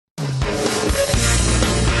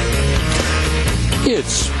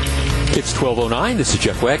It's 12:09. This is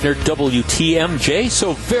Jeff Wagner, WTMJ.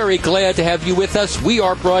 So very glad to have you with us. We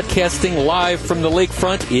are broadcasting live from the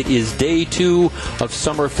lakefront. It is day 2 of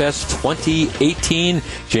Summerfest 2018.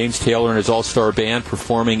 James Taylor and his all-star band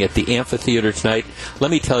performing at the amphitheater tonight.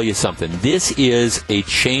 Let me tell you something. This is a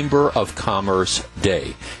Chamber of Commerce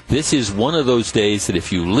day. This is one of those days that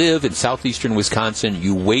if you live in southeastern Wisconsin,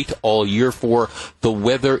 you wait all year for. The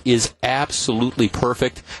weather is absolutely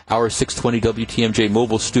perfect. Our 620 WTMJ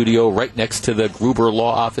mobile studio right next to the Gruber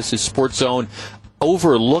Law Office's Sports Zone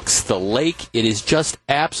overlooks the lake. It is just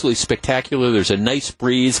absolutely spectacular. There's a nice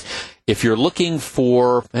breeze. If you're looking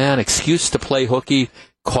for an excuse to play hooky,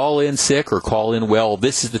 call in sick or call in well,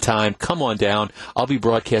 this is the time. Come on down. I'll be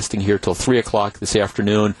broadcasting here till 3 o'clock this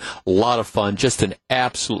afternoon. A lot of fun. Just an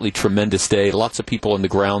absolutely tremendous day. Lots of people on the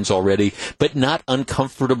grounds already, but not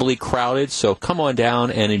uncomfortably crowded. So come on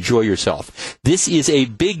down and enjoy yourself. This is a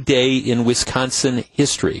big day in Wisconsin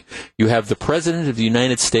history. You have the President of the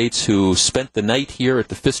United States who spent the night here at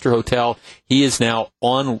the Pfister Hotel. He is now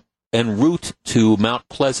en route to Mount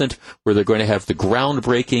Pleasant, where they're going to have the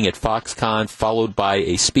groundbreaking at Foxconn, followed by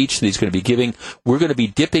a speech that he's going to be giving. We're going to be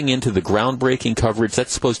dipping into the groundbreaking coverage.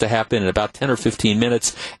 That's supposed to happen in about 10 or 15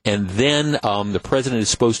 minutes. And then the president is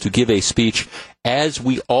supposed to give a speech, as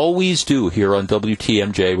we always do here on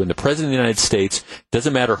WTMJ, when the President of the United States,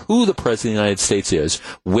 doesn't matter who the President of the United States is,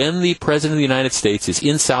 when the President of the United States is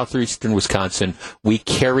in southeastern Wisconsin, we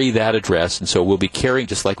carry that address. And so we'll be carrying,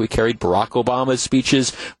 just like we carried Barack Obama's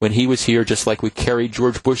speeches when he was here, just like we carried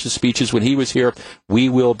George Bush's speeches when he was here, we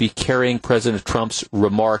will be carrying President Trump's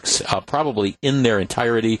remarks probably in their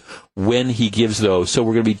entirety when he gives those. So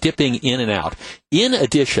we're going to be dipping in and out. In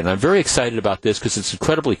addition, I'm very excited about this because it's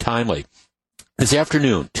incredibly timely. This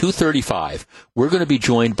afternoon, 2:35, we're going to be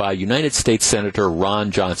joined by United States Senator Ron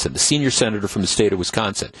Johnson, the senior senator from the state of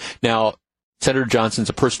Wisconsin. Now, Senator Johnson's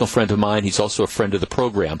a personal friend of mine. He's also a friend of the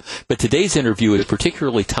program. But today's interview is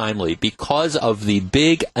particularly timely because of the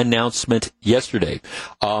big announcement yesterday.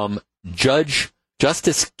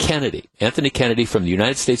 Justice Kennedy, Anthony Kennedy from the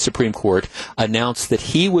United States Supreme Court, announced that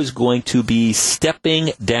he was going to be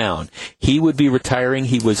stepping down. He would be retiring.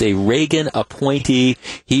 He was a Reagan appointee.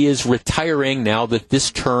 He is retiring now that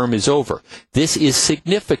this term is over. This is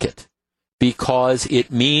significant because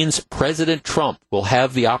it means President Trump will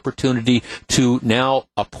have the opportunity to now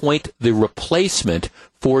appoint the replacement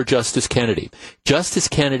for Justice Kennedy. Justice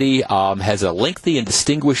Kennedy has a lengthy and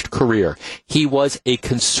distinguished career. He was a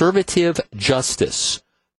conservative justice,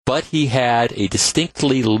 but he had a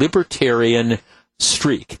distinctly libertarian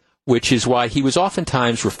streak, which is why he was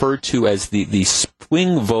oftentimes referred to as the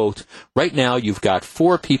swing vote. Right now, you've got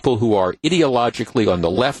 4 people who are ideologically on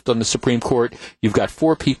the left on the Supreme Court. You've got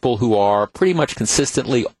 4 people who are pretty much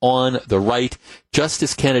consistently on the right.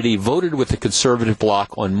 Justice Kennedy voted with the conservative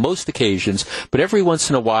bloc on most occasions, but every once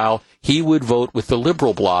in a while, he would vote with the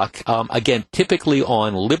liberal bloc, again, typically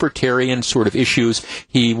on libertarian sort of issues.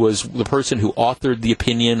 He was the person who authored the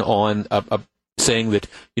opinion on saying that,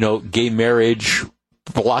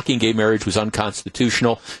 blocking gay marriage was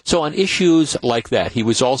unconstitutional. So on issues like that, he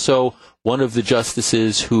was also one of the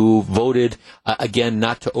justices who voted, again,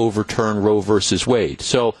 not to overturn Roe versus Wade.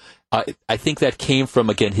 So I think that came from,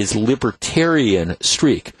 again, his libertarian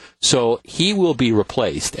streak. So he will be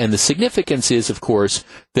replaced. And the significance is, of course,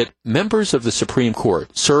 that members of the Supreme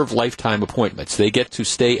Court serve lifetime appointments. They get to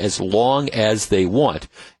stay as long as they want.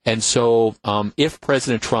 And so if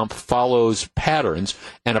President Trump follows patterns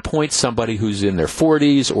and appoints somebody who's in their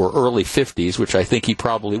 40s or early 50s, which I think he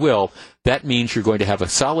probably will, that means you're going to have a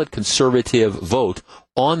solid conservative vote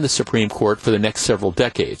on the Supreme Court for the next several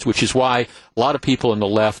decades, which is why a lot of people on the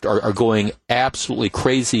left are going absolutely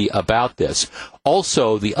crazy about this.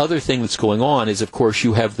 Also, the other thing that's going on is, of course,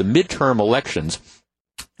 you have the midterm elections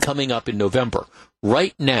coming up in November.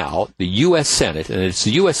 Right now, the U.S. Senate, and it's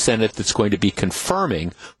the U.S. Senate that's going to be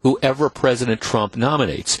confirming whoever President Trump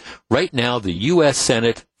nominates. Right now, the U.S.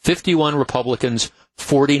 Senate, 51 Republicans,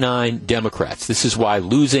 49 Democrats. This is why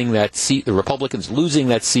losing that seat, the Republicans losing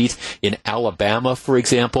that seat in Alabama, for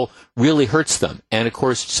example, really hurts them. And, of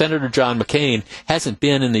course, Senator John McCain hasn't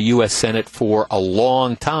been in the U.S. Senate for a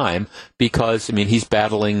long time because, he's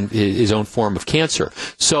battling his own form of cancer.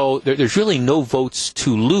 So there's really no votes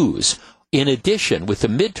to lose. In addition, with the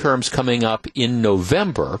midterms coming up in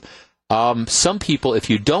November, some people, if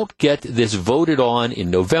you don't get this voted on in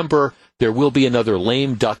November, there will be another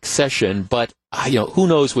lame duck session, but who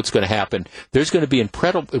knows what's going to happen. There's going to be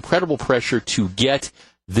incredible pressure to get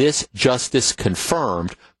this justice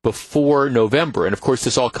confirmed before November. And, of course,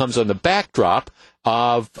 this all comes on the backdrop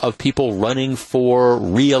of people running for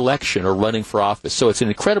re-election or running for office. So it's an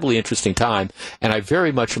incredibly interesting time, and I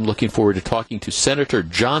very much am looking forward to talking to Senator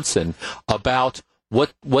Johnson about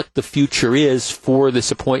what the future is for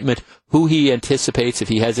this appointment, who he anticipates, if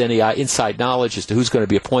he has any inside knowledge as to who's going to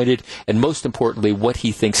be appointed, and most importantly, what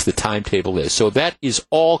he thinks the timetable is. So that is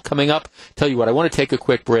all coming up. Tell you what, I want to take a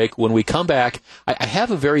quick break. When we come back, I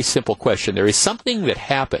have a very simple question. There is something that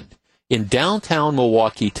happened in downtown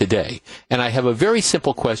Milwaukee today, and I have a very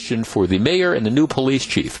simple question for the mayor and the new police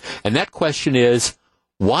chief, and that question is,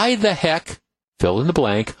 why the heck, fill in the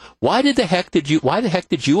blank, why the heck did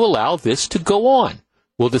you allow this to go on?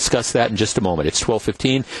 We'll discuss that in just a moment. It's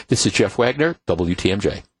 12:15. This is Jeff Wagner,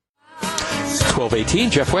 WTMJ.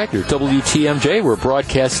 12:18, Jeff Wagner, WTMJ. We're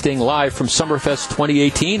broadcasting live from Summerfest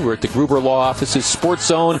 2018. We're at the Gruber Law Office's Sports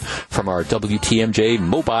Zone from our WTMJ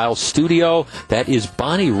mobile studio. That is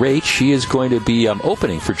Bonnie Raitt. She is going to be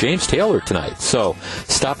opening for James Taylor tonight. So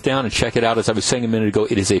stop down and check it out. As I was saying a minute ago,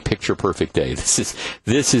 it is a picture-perfect day.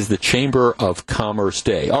 This is the Chamber of Commerce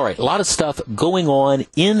Day. All right, a lot of stuff going on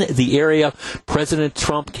in the area. President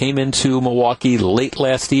Trump came into Milwaukee late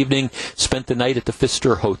last evening, spent the night at the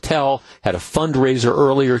Pfister Hotel, had a fundraiser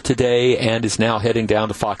earlier today, and is now heading down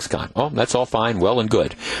to Foxconn. Oh, that's all fine, well and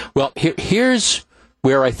good. Well, here's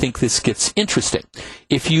where I think this gets interesting.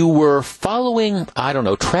 If you were following,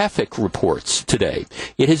 traffic reports today,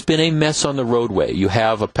 it has been a mess on the roadway. You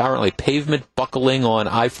have apparently pavement buckling on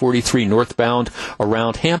I-43 northbound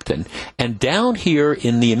around Hampton. And down here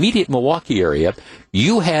in the immediate Milwaukee area,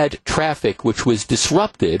 you had traffic which was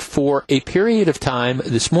disrupted for a period of time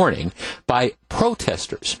this morning by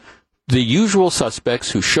protesters. The usual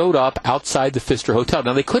suspects who showed up outside the Pfister Hotel.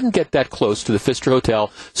 Now, they couldn't get that close to the Pfister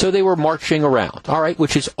Hotel, so they were marching around, all right,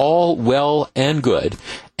 which is all well and good.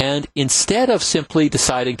 And instead of simply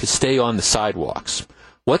deciding to stay on the sidewalks,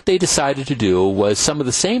 what they decided to do was some of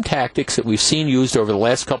the same tactics that we've seen used over the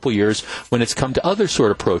last couple of years when it's come to other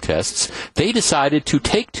sort of protests. They decided to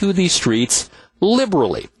take to the streets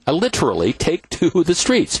literally take to the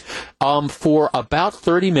streets. For about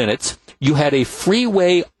 30 minutes, you had a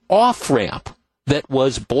freeway off-ramp that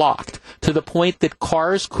was blocked to the point that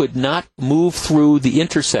cars could not move through the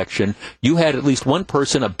intersection. You had at least one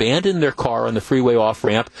person abandon their car on the freeway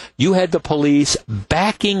off-ramp. You had the police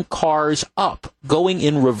backing cars up, going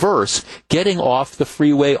in reverse, getting off the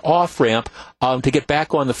freeway off-ramp to get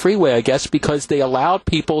back on the freeway, I guess, because they allowed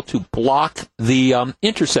people to block the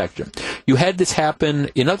intersection. You had this happen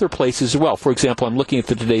in other places as well. For example, I'm looking at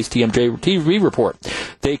today's TMJ TV report.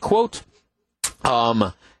 They quote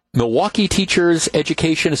Milwaukee Teachers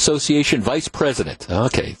Education Association Vice President.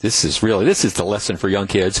 Okay, this is the lesson for young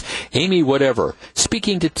kids. Amy whatever,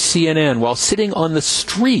 speaking to CNN while sitting on the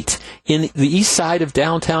street in the east side of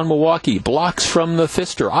downtown Milwaukee, blocks from the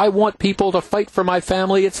Pfister. I want people to fight for my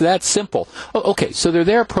family. It's that simple. Okay, so they're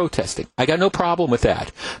there protesting. I got no problem with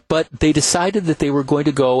that. But they decided that they were going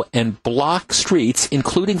to go and block streets,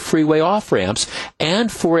 including freeway off-ramps,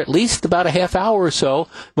 and for at least about a half hour or so,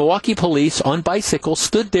 Milwaukee police on bicycles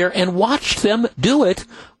stood there and watched them do it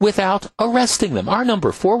without arresting them. Our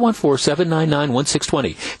number,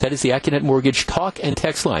 414-799-1620. That is the Acunet Mortgage talk and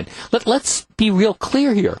text line. Let's be real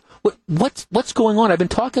clear here. What's going on? I've been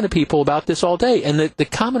talking to people about this all day, and the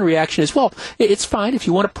common reaction is, well, it's fine. If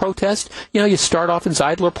you want to protest, you start off in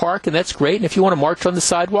Zeidler Park, and that's great. And if you want to march on the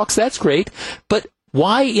sidewalks, that's great. But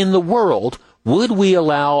why in the world would we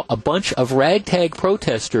allow a bunch of ragtag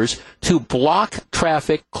protesters to block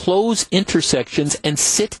traffic, close intersections, and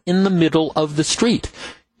sit in the middle of the street?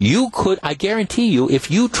 I guarantee you,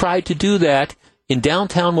 if you tried to do that in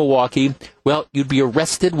downtown Milwaukee, well, you'd be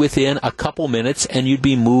arrested within a couple minutes and you'd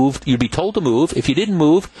be told to move. If you didn't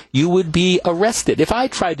move, you would be arrested. If I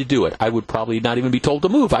tried to do it, I would probably not even be told to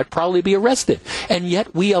move. I'd probably be arrested. And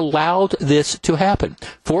yet we allowed this to happen.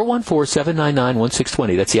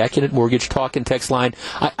 414-799-1620. That's the Acunet Mortgage talk and text line.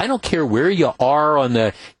 I don't care where you are on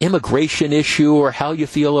the immigration issue or how you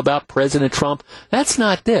feel about President Trump. That's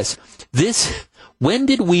not this. When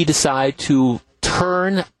did we decide to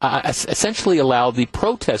essentially allow the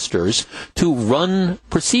protesters to run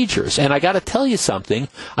procedures? And I got to tell you something.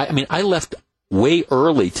 I left way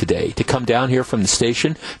early today to come down here from the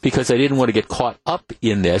station because I didn't want to get caught up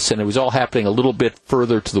in this, and it was all happening a little bit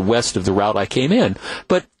further to the west of the route I came in.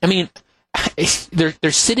 But,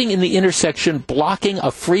 they're sitting in the intersection blocking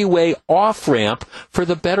a freeway off-ramp for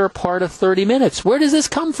the better part of 30 minutes. Where does this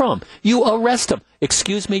come from? You arrest them.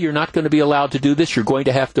 Excuse me, you're not going to be allowed to do this. You're going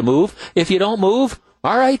to have to move. If you don't move,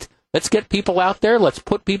 all right, let's get people out there. Let's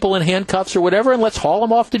put people in handcuffs or whatever, and let's haul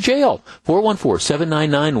them off to jail.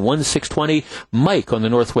 414-799-1620. Mike on the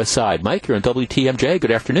northwest side. Mike, you're on WTMJ.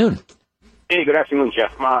 Good afternoon. Hey, good afternoon,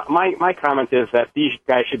 Jeff. My comment is that these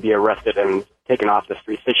guys should be arrested and taken off the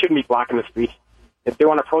streets. They shouldn't be blocking the streets. If they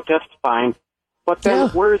want to protest, fine. But then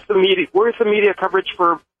where's the media? Where's the media coverage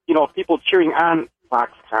for, people cheering on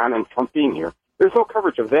Foxconn and Trump being here? There's no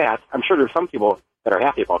coverage of that. I'm sure there's some people that are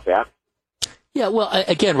happy about that. Yeah, well,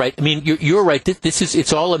 again, right. I mean, you're right.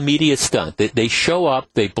 It's all a media stunt. They show up,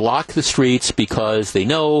 they block the streets because they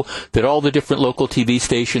know that all the different local TV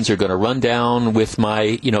stations are going to run down with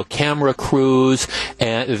my, camera crews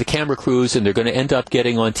and they're going to end up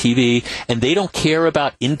getting on TV, and they don't care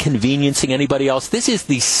about inconveniencing anybody else. This is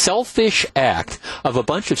the selfish act of a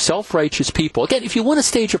bunch of self-righteous people. Again, if you want to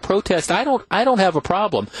stage a protest, I don't have a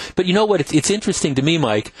problem. But you know what? It's interesting to me,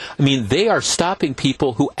 Mike. I mean, they are stopping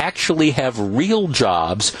people who actually have real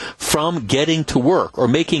jobs from getting to work, or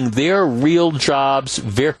making their real jobs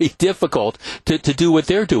very difficult to do what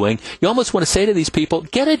they're doing. You almost want to say to these people,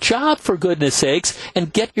 get a job for goodness sakes,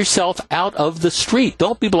 and get yourself out of the street.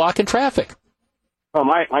 Don't be blocking traffic. Well,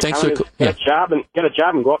 my comment is get a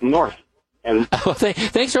job and go up north. And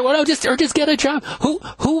thanks for just get a job.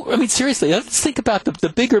 I mean, seriously, let's think about the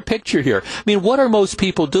bigger picture here. I mean, what are most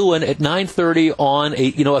people doing at 9:30 on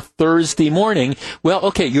a Thursday morning? Well,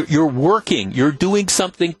 okay, you're working, you're doing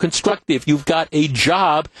something constructive, you've got a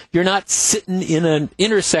job, you're not sitting in an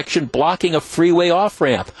intersection blocking a freeway off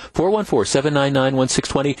ramp.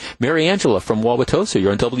 414-799-1620. Mary Angela from Wauwatosa,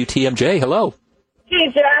 you're on WTMJ. Hello. Hey,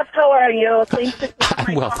 Jeff, how are you? Thanks for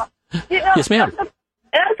I'm well. Yes, ma'am.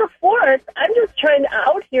 As a fourth, I'm just trying to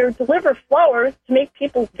out here deliver flowers to make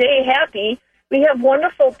people's day happy. We have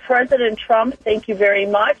wonderful President Trump. Thank you very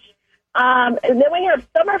much. And then we have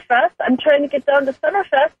Summerfest. I'm trying to get down to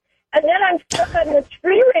Summerfest. And then I'm stuck on the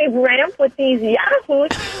tree rave ramp with these yahoos.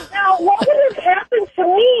 Now, what would have happened to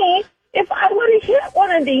me if I would have hit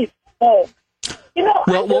one of these folks?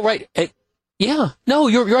 Well, right. Yeah, no,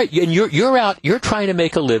 you're right, and you're out. You're trying to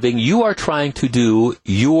make a living. You are trying to do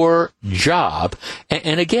your job,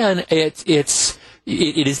 and again, it is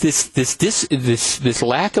this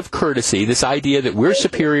lack of courtesy, this idea that we're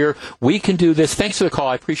superior, we can do this. Thanks for the call.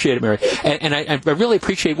 I appreciate it, Mary, and I really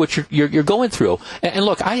appreciate what you're going through. And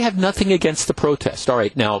look, I have nothing against the protest. All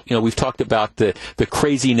right, now we've talked about the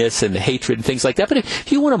craziness and the hatred and things like that. But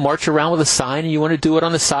if you want to march around with a sign and you want to do it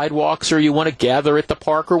on the sidewalks, or you want to gather at the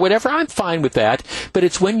park or whatever, I'm fine with that. But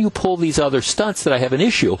it's when you pull these other stunts that I have an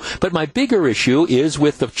issue. But my bigger issue is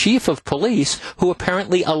with the chief of police, who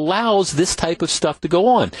apparently allows this type of stuff to go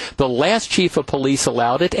on. The last chief of police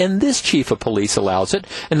allowed it, and this chief of police allows it.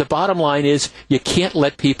 And the bottom line is, you can't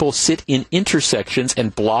let people sit in intersections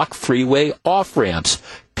and block freeway off-ramps.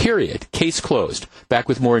 Period. Case closed. Back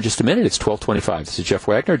with more in just a minute. It's 12:25. This is Jeff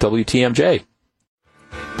Wagner, WTMJ.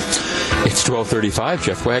 It's 12:35.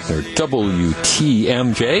 Jeff Wagner,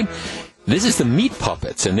 WTMJ. This is the Meat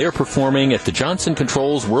Puppets, and they're performing at the Johnson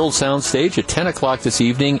Controls World Sound Stage at 10 o'clock this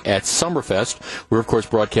evening at Summerfest. We're, of course,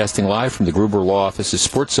 broadcasting live from the Gruber Law Office's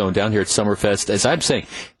Sports Zone down here at Summerfest. As I'm saying,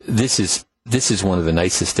 this is one of the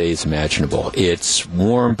nicest days imaginable. It's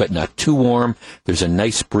warm, but not too warm. There's a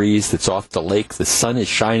nice breeze that's off the lake. The sun is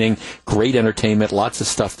shining. Great entertainment. Lots of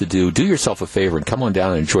stuff to do. Do yourself a favor and come on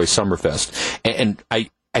down and enjoy Summerfest. And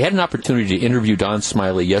I had an opportunity to interview Don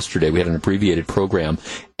Smiley yesterday. We had an abbreviated program,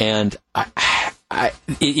 and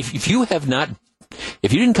if you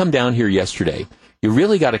didn't come down here yesterday, you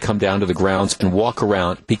really got to come down to the grounds and walk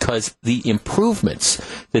around, because the improvements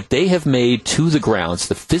that they have made to the grounds,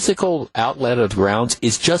 the physical outlet of the grounds,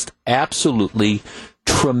 is just absolutely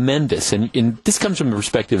tremendous. And this comes from the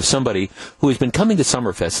perspective of somebody who has been coming to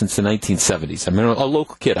Summerfest since the 1970s. I'm a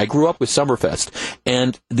local kid. I grew up with Summerfest.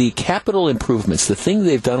 And the capital improvements, the thing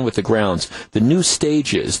they've done with the grounds, the new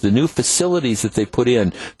stages, the new facilities that they've put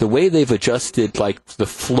in, the way they've adjusted the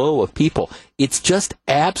flow of people, it's just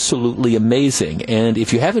absolutely amazing. And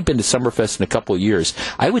if you haven't been to Summerfest in a couple of years,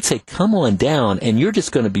 I would say come on down, and you're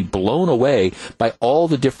just going to be blown away by all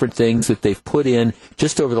the different things that they've put in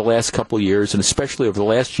just over the last couple of years, and especially over the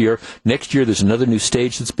last year. Next year, there's another new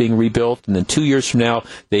stage that's being rebuilt, and then 2 years from now,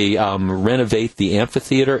 they renovate the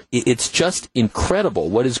amphitheater. It's just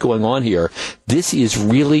incredible what is going on here. This is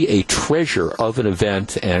really a treasure of an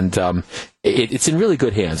event, and it's in really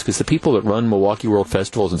good hands, because the people that run Milwaukee World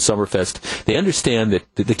Festivals and Summerfest, they understand that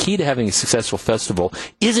the key to having a successful festival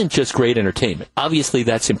isn't just great entertainment. Obviously,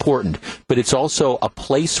 that's important, but it's also a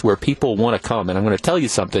place where people want to come. And I'm going to tell you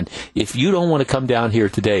something. If you don't want to come down here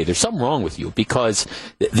today, there's something wrong with you, because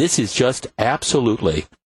this is just absolutely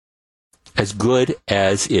as good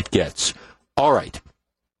as it gets. All right.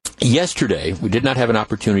 Yesterday, we did not have an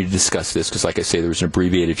opportunity to discuss this because, like I say, there was an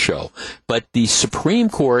abbreviated show. But the Supreme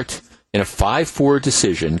Court in a 5-4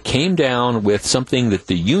 decision, came down with something that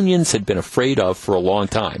the unions had been afraid of for a long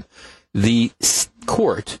time. The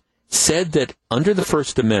court said that under the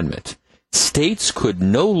First Amendment, states could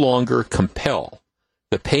no longer compel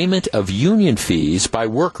the payment of union fees by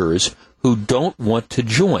workers who don't want to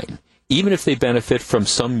join, even if they benefit from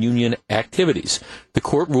some union activities. The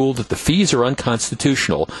court ruled that the fees are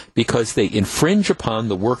unconstitutional because they infringe upon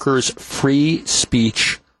the workers' free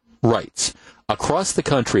speech rights. Across the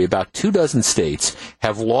country, about 24 states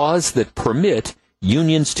have laws that permit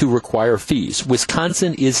unions to require fees.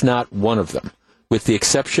 Wisconsin is not one of them, with the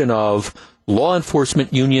exception of law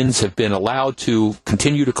enforcement unions have been allowed to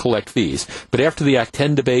continue to collect fees. But after the Act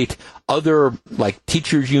 10 debate, other, like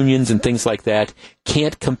teachers' unions and things like that,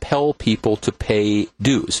 can't compel people to pay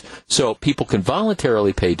dues. So people can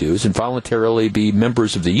voluntarily pay dues and voluntarily be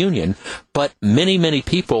members of the union, but many, many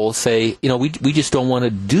people say, we just don't want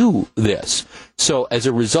to do this. So as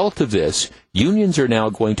a result of this, unions are now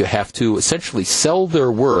going to have to essentially sell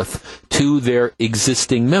their worth to their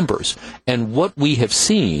existing members. And what we have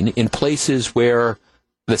seen in places where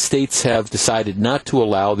the states have decided not to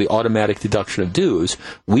allow the automatic deduction of dues,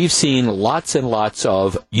 we've seen lots and lots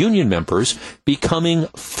of union members becoming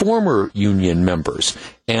former union members.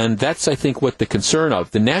 And that's, I think, what the concern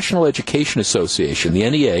of the National Education Association, the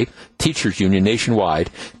NEA, teachers union nationwide,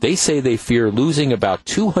 they say they fear losing about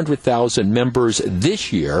 200,000 members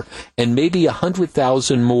this year and maybe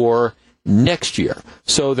 100,000 more next year.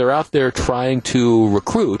 So they're out there trying to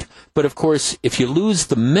recruit. But, of course, if you lose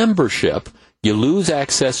the membership, you lose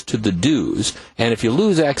access to the dues, and if you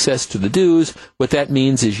lose access to the dues, what that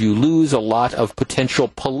means is you lose a lot of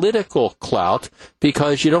potential political clout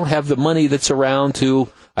because you don't have the money that's around to,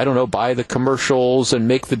 buy the commercials and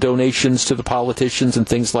make the donations to the politicians and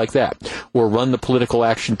things like that, or run the political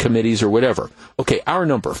action committees or whatever. Okay, our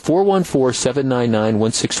number,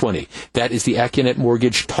 414-799-1620. That is the Accunet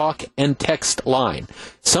Mortgage talk and text line.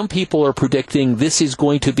 Some people are predicting this is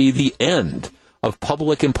going to be the end of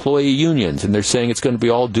public employee unions, and they're saying it's going to be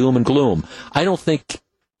all doom and gloom. I don't think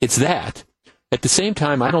it's that. At the same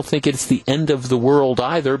time, I don't think it's the end of the world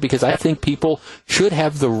either, because I think people should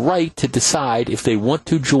have the right to decide if they want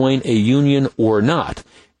to join a union or not.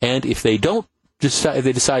 And if they don't decide, if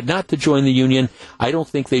they decide not to join the union, I don't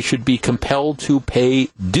think they should be compelled to pay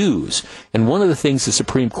dues. And one of the things the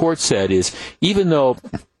Supreme Court said is, even though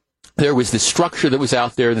there was this structure that was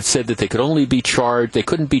out there that said that they couldn't be charged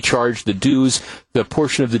the dues, the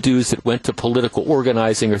portion of the dues that went to political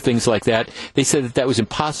organizing or things like that. They said that was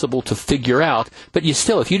impossible to figure out. But you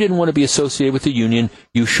still, if you didn't want to be associated with the union,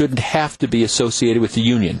 you shouldn't have to be associated with the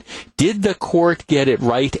union. Did the court get it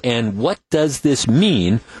right? And what does this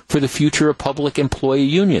mean for the future of public employee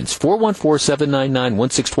unions?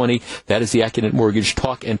 414-799-1620. That is the Accunet Mortgage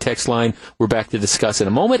talk and text line. We're back to discuss in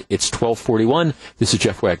a moment. It's 1241. This is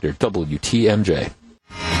Jeff Wagner, WTMJ.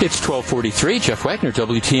 It's 1243. Jeff Wagner,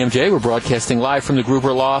 WTMJ. We're broadcasting live from the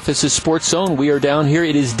Gruber Law Office's Sports Zone. We are down here.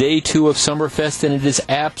 It is day 2 of Summerfest, and it is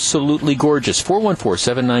absolutely gorgeous.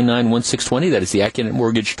 414-799-1620. That is the Accunet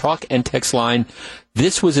Mortgage talk and text line.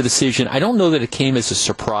 This was a decision. I don't know that it came as a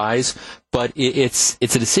surprise, but it's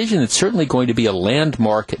a decision that's certainly going to be a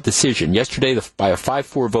landmark decision. Yesterday, by a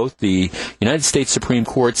 5-4 vote, the United States Supreme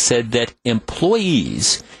Court said that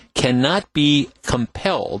employees cannot be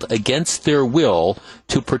compelled against their will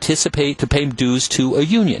to participate, to pay dues to a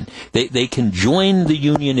union. They can join the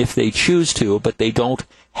union if they choose to, but they don't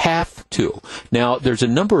have to. Now, there's a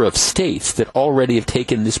number of states that already have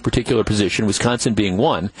taken this particular position, Wisconsin being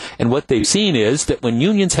one, and what they've seen is that when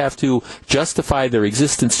unions have to justify their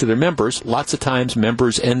existence to their members, lots of times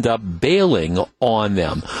members end up bailing on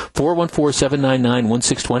them.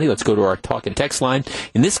 414-799-1620. Let's go to our talk and text line.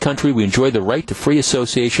 In this country, we enjoy the right to free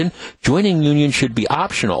association. Joining unions should be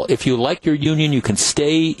optional. If you like your union, you can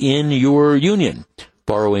stay in your union.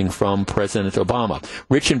 Borrowing from President Obama.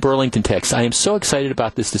 Rich in Burlington texts, I am so excited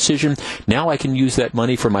about this decision. Now I can use that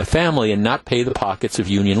money for my family and not pay the pockets of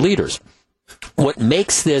union leaders. What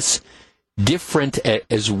makes this different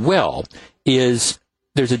as well is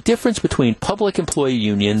there's a difference between public employee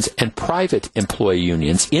unions and private employee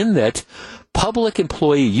unions in that public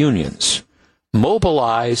employee unions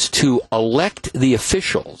mobilize to elect the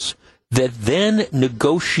officials that then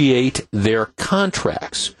negotiate their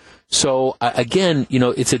contracts. So, again,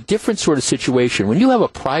 it's a different sort of situation. When you have a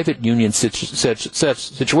private union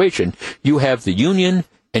situation, you have the union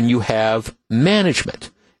and you have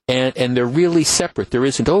management. and they're really separate. There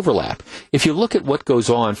isn't overlap. If you look at what goes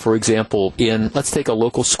on, for example, let's take a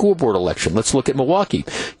local school board election. Let's look at Milwaukee.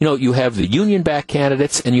 You have the union-backed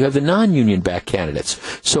candidates and you have the non-union-backed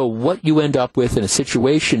candidates. So what you end up with in a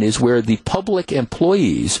situation is where the public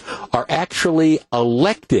employees are actually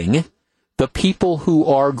electing the people who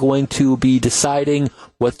are going to be deciding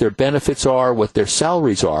what their benefits are, what their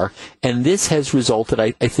salaries are. And this has resulted,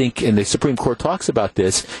 I think, and the Supreme Court talks about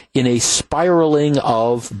this, in a spiraling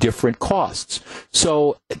of different costs.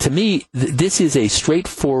 So to me, this is a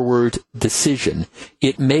straightforward decision.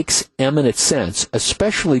 It makes eminent sense,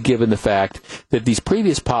 especially given the fact that these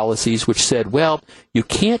previous policies, which said, well, you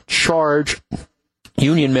can't charge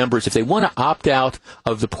union members, if they want to opt out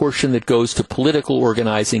of the portion that goes to political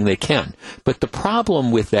organizing, they can. But the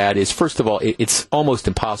problem with that is, first of all, it's almost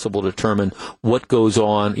impossible to determine what goes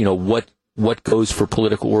on, what goes for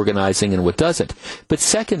political organizing and what doesn't. But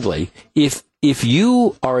secondly, if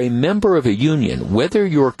you are a member of a union, whether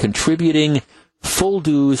you're contributing full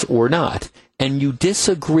dues or not, and you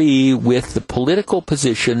disagree with the political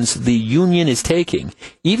positions the union is taking,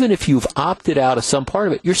 even if you've opted out of some part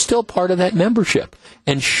of it, you're still part of that membership.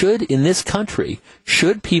 And in this country,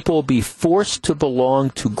 should people be forced to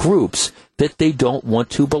belong to groups that they don't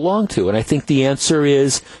want to belong to? And I think the answer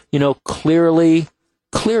is, clearly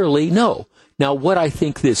no. Now, what I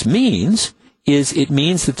think this means is it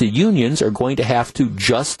means that the unions are going to have to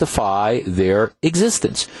justify their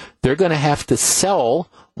existence. They're going to have to sell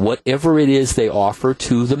whatever it is they offer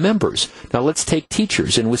to the members. Now, let's take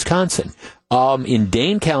teachers in Wisconsin. In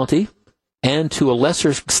Dane County, and to a lesser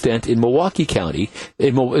extent in Milwaukee County,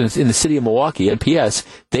 in the city of Milwaukee, NPS,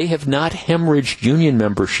 they have not hemorrhaged union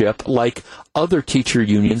membership like other teacher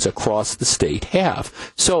unions across the state have.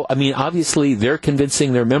 So, obviously, they're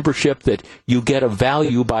convincing their membership that you get a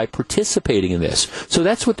value by participating in this. So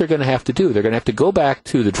that's what they're going to have to do. They're going to have to go back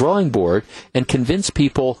to the drawing board and convince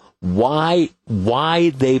people why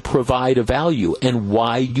they provide a value and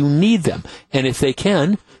why you need them. And if they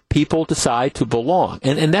can, people decide to belong.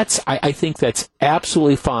 And I think that's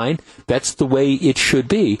absolutely fine. That's the way it should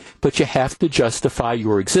be. But you have to justify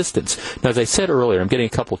your existence. Now, as I said earlier, I'm getting a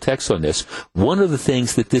couple texts on this. One of the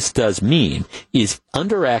things that this does mean is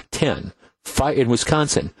under Act 10, in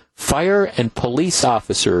Wisconsin, fire and police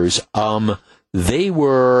officers,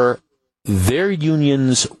 their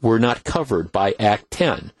unions were not covered by Act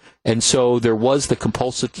 10. And so there was the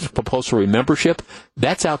compulsory membership.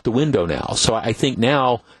 That's out the window now. So I think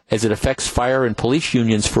now, as it affects fire and police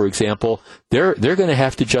unions, for example, they're going to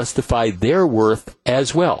have to justify their worth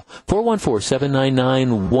as well.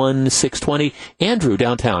 414-799-1620. Andrew,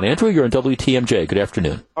 downtown. Andrew, you're on WTMJ. Good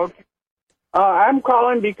afternoon. Okay. I'm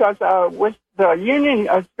calling because with the union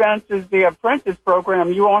expenses, the apprentice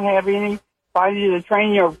program, you won't have anybody to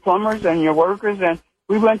train your plumbers and your workers. And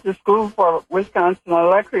we went to school for Wisconsin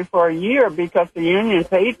Electric for a year because the union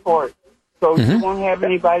paid for it. So you won't have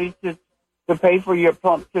anybody to pay for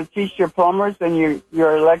to teach your plumbers and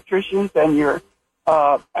your electricians and your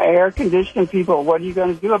air conditioning people. What are you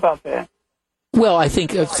going to do about that? Well, I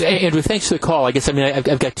think, Andrew, thanks for the call.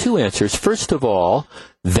 I've got two answers. First of all,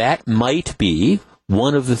 that might be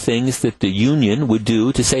one of the things that the union would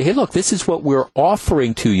do to say, hey, look, this is what we're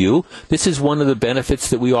offering to you. This is one of the benefits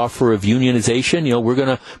that we offer of unionization. We're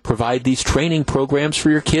going to provide these training programs for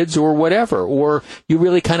your kids or whatever. Or you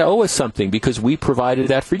really kind of owe us something because we provided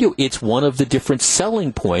that for you. It's one of the different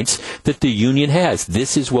selling points that the union has.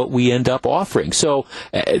 This is what we end up offering. So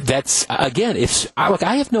that's, again,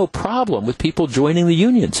 I have no problem with people joining the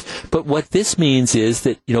unions. But what this means is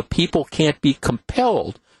that, people can't be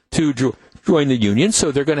compelled to join the union,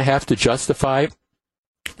 so they're going to have to justify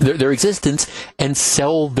their existence and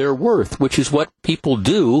sell their worth, which is what people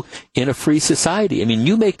do in a free society.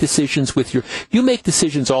 You make decisions you make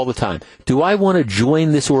decisions all the time. Do I want to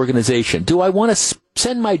join this organization? Do I want to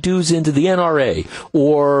send my dues into the NRA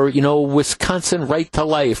or, Wisconsin Right to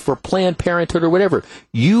Life or Planned Parenthood or whatever?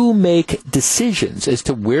 You make decisions as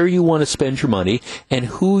to where you want to spend your money and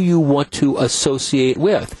who you want to associate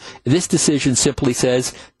with. This decision simply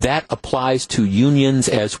says that applies to unions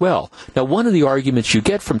as well. Now, one of the arguments you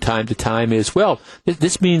get from time to time is, well,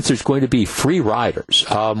 this means there's going to be free riders.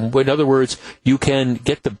 In other words, you can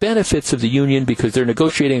get the benefits of the union because they're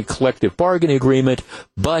negotiating a collective bargaining agreement,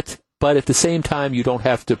 but at the same time, you don't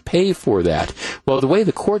have to pay for that. Well, the way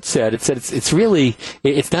the court said it's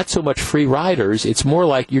not so much free riders. It's more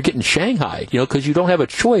like you're getting shanghaied, because you don't have a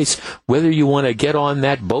choice whether you want to get on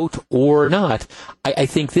that boat or not. I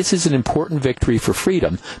think this is an important victory for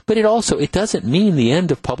freedom, but it doesn't mean the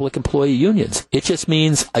end of public employee unions. It just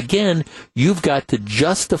means, again, you've got to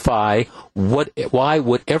justify why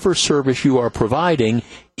whatever service you are providing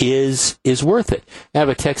is worth it. I have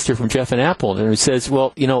a text here from Jeff in Apple, and he says,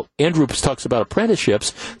 well, Andrew talks about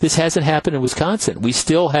apprenticeships. This hasn't happened in Wisconsin. We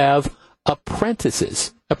still have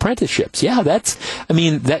apprenticeships. Yeah, that's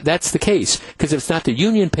the case. Because if it's not the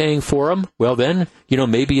union paying for them, well then,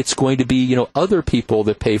 maybe it's going to be, other people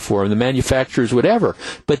that pay for them, the manufacturers, whatever.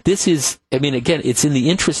 But this is, again, it's in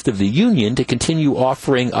the interest of the union to continue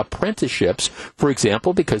offering apprenticeships, for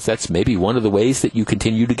example, because that's maybe one of the ways that you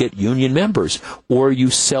continue to get union members, or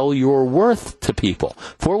you sell your worth to people.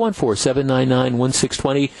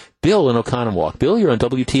 414-799-1620. Bill in Oconomowoc. Bill, you're on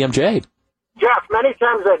WTMJ. Jeff, many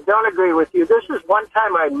times I don't agree with you. This is one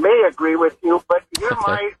time I may agree with you, but here's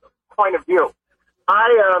my point of view.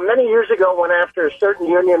 I, many years ago, went after a certain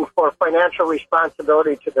union for financial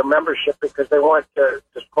responsibility to their membership because they weren't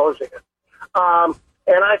disclosing it.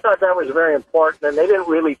 And I thought that was very important, and they didn't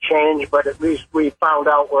really change, but at least we found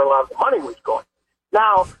out where a lot of the money was going.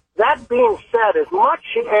 Now, that being said, as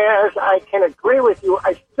much as I can agree with you,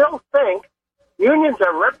 I still think unions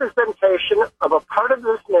are representation of a part of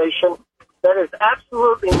this nation that is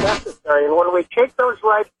absolutely necessary. And when we take those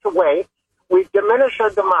rights away, we diminish our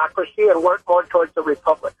democracy and work more towards a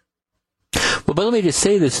republic. Well, but let me just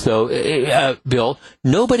say this, though, Bill.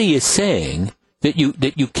 Nobody is saying that you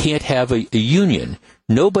can't have a union.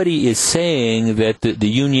 Nobody is saying that the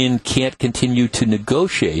union can't continue to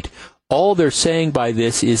negotiate. All they're saying by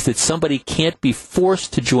this is that somebody can't be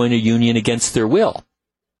forced to join a union against their will.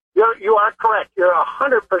 You are correct. You're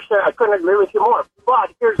 100%. I couldn't agree with you more.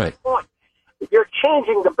 But here's the point. If you're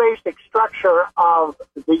changing the basic structure of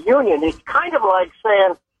the union, it's kind of like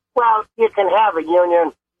saying, well, you can have a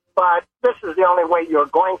union, but this is the only way you're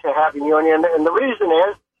going to have a union. And the reason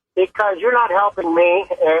is because you're not helping me,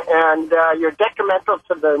 and you're detrimental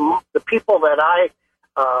to the people that I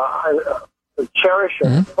cherish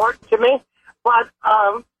and support to me. But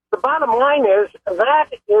the bottom line is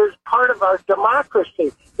that is part of our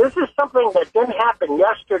democracy. This is something that didn't happen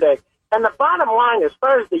yesterday. And the bottom line, as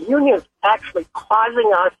far as the unions actually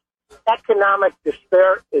causing us economic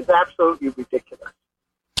despair, is absolutely ridiculous.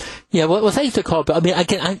 Yeah, well, thanks for the call. But I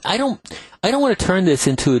don't want to turn this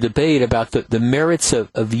into a debate about the merits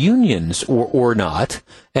of unions or not.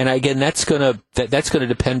 And again, that's gonna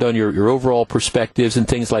depend on your overall perspectives and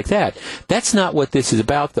things like that. That's not what this is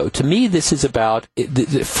about, though. To me, this is about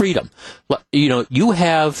the freedom. You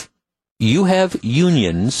have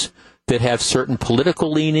unions that have certain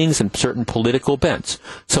political leanings and certain political bents.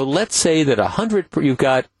 So let's say that you've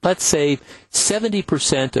got, let's say,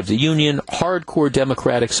 70% of the union, hardcore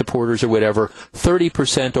Democratic supporters or whatever,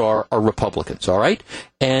 30% are Republicans, all right?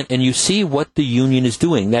 And you see what the union is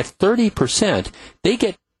doing. That 30%, they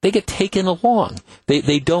get taken along. They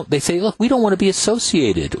say, look, we don't want to be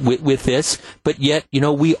associated with this, but yet,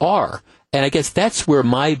 we are. And I guess that's where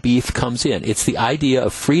my beef comes in. It's the idea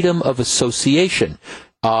of freedom of association.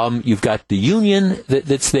 You've got the union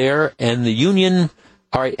that's there, and the union,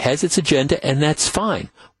 all right, has its agenda, and that's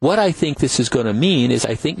fine. What I think this is going to mean is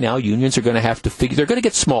I think now unions are going to have to they're going to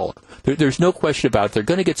get smaller. There's no question about it. They're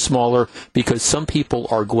going to get smaller because some people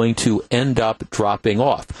are going to end up dropping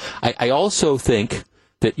off. I also think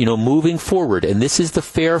that, moving forward, and this is the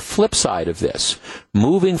fair flip side of this,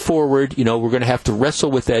 moving forward, we're going to have to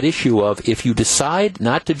wrestle with that issue of if you decide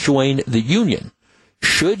not to join the union,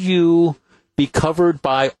 should you be covered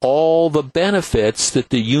by all the benefits that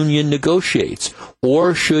the union negotiates?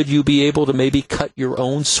 Or should you be able to maybe cut your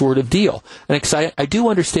own sort of deal? And I do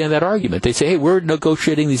understand that argument. They say, hey, we're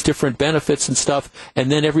negotiating these different benefits and stuff,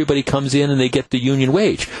 and then everybody comes in and they get the union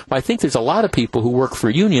wage. Well, I think there's a lot of people who work for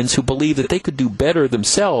unions who believe that they could do better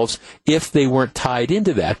themselves if they weren't tied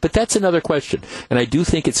into that. But that's another question. And I do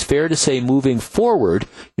think it's fair to say moving forward,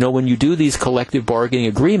 when you do these collective bargaining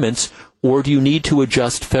agreements, or do you need to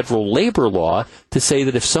adjust federal labor law to say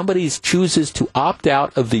that if somebody chooses to opt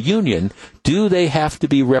out of the union, do they have to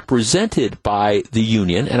be represented by the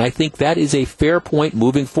union? And I think that is a fair point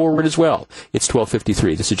moving forward as well. It's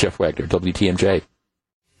 12:53. This is Jeff Wagner, WTMJ.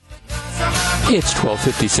 It's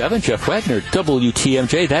 12:57. Jeff Wagner,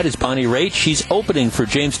 WTMJ. That is Bonnie Raitt. She's opening for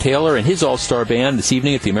James Taylor and his all-star band this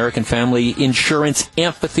evening at the American Family Insurance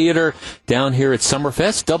Amphitheater down here at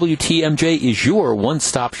Summerfest. WTMJ is your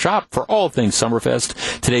one-stop shop for all things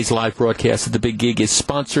Summerfest. Today's live broadcast at the Big Gig is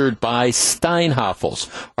sponsored by Steinhoffels.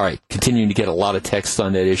 All right, continuing to get a lot of texts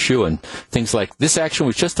on that issue and things like this action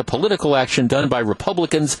was just a political action done by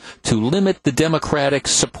Republicans to limit the Democratic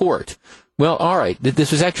support. Well, all right.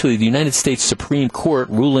 This was actually the United States Supreme Court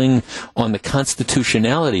ruling on the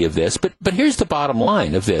constitutionality of this. But here's the bottom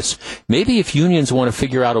line of this. Maybe if unions want to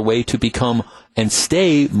figure out a way to become and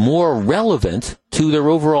stay more relevant to their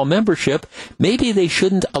overall membership, maybe they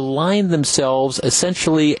shouldn't align themselves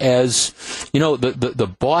essentially as,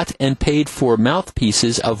 the bought and paid for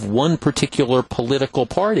mouthpieces of one particular political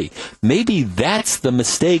party. Maybe that's the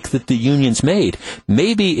mistake that the unions made.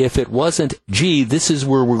 Maybe if it wasn't, this is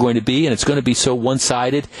where we're going to be and it's going to be so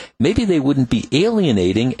one-sided, maybe they wouldn't be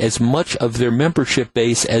alienating as much of their membership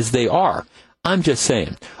base as they are. I'm just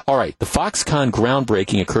saying. All right, the Foxconn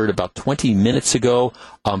groundbreaking occurred about 20 minutes ago.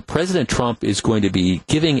 President Trump is going to be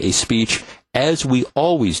giving a speech, as we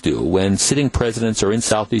always do when sitting presidents are in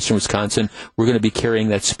southeastern Wisconsin. We're going to be carrying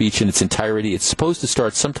that speech in its entirety. It's supposed to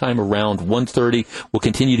start sometime around 1:30. We'll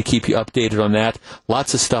continue to keep you updated on that.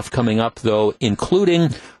 Lots of stuff coming up, though,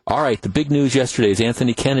 including... All right, the big news yesterday is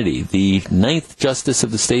Anthony Kennedy, the 9th Justice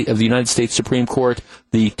of the United States Supreme Court,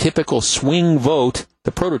 the typical swing vote,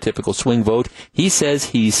 the prototypical swing vote. He says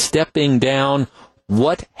he's stepping down.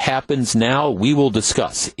 What happens now? We will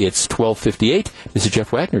discuss. It's 12:58. This is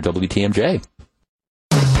Jeff Wagner, WTMJ.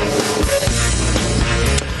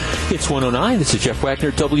 It's 1:09. This is Jeff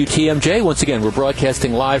Wagner, WTMJ. Once again, we're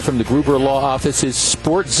broadcasting live from the Gruber Law Office's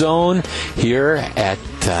Sports Zone here at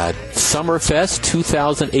Summerfest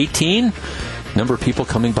 2018. Number of people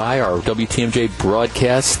coming by our WTMJ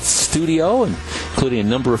broadcast studio, including a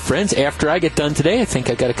number of friends. After I get done today, I think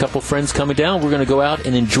I got a couple friends coming down. We're going to go out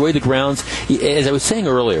and enjoy the grounds. As I was saying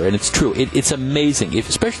earlier, and it's true, it's amazing.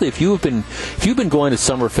 Especially if you've been going to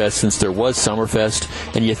Summerfest since there was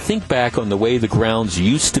Summerfest, and you think back on the way the grounds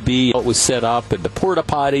used to be, how it was set up, and the porta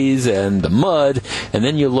potties and the mud, and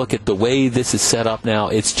then you look at the way this is set up now.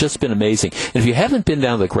 It's just been amazing. And if you haven't been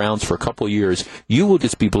down to the grounds for a couple of years, you will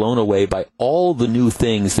just be blown away by all the new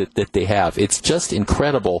things that they have. It's just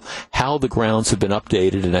incredible how the grounds have been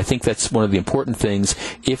updated, and I think that's one of the important things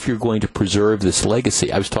if you're going to preserve this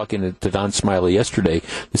legacy. I was talking to Don Smiley yesterday,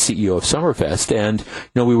 the CEO of Summerfest, and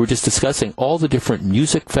we were just discussing all the different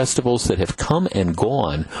music festivals that have come and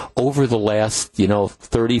gone over the last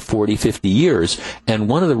 30, 40, 50 years, and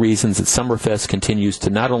one of the reasons that Summerfest continues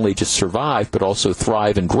to not only just survive but also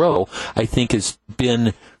thrive and grow, I think, has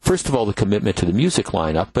been, first of all, the commitment to the music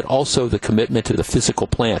lineup, but also the commitment to the physical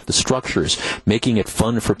plant, the structures, making it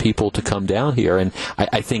fun for people to come down here. And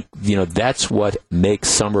I think, that's what makes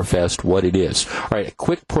Summerfest what it is. All right, a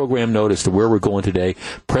quick program notice to where we're going today.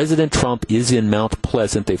 President Trump is in Mount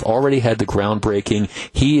Pleasant. They've already had the groundbreaking.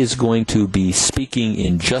 He is going to be speaking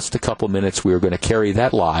in just a couple minutes. We are going to carry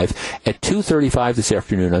that live. At 2:35 this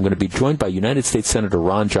afternoon, I'm going to be joined by United States Senator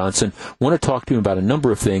Ron Johnson. I want to talk to him about a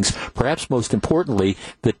number of things, perhaps most importantly,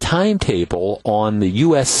 the timetable on the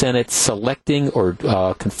U.S. Senate selecting or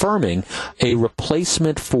confirming a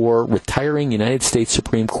replacement for retiring United States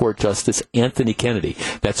Supreme Court Justice Anthony Kennedy.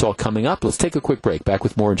 That's all coming up. Let's take a quick break. Back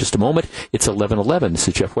with more in just a moment. It's 11:11. This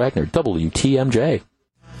is Jeff Wagner, WTMJ.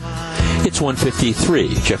 It's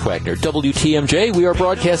 1:53. Jeff Wagner, WTMJ. We are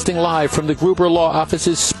broadcasting live from the Gruber Law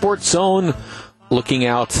Office's Sports Zone, looking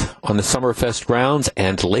out on the Summerfest grounds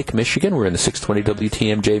and Lake Michigan. We're in the 620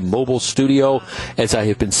 WTMJ mobile studio. As I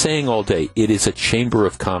have been saying all day, it is a Chamber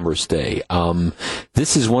of Commerce day.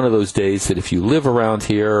 This is one of those days that if you live around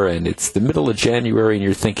here and it's the middle of January and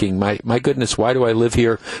you're thinking, my goodness, why do I live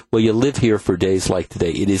here? Well, you live here for days like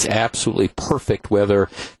today. It is absolutely perfect weather.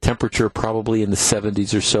 Temperature probably in the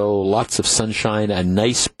 70s or so. Lots of sunshine, a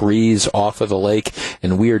nice breeze off of the lake.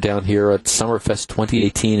 And we are down here at Summerfest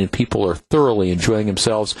 2018 and people are thoroughly enjoying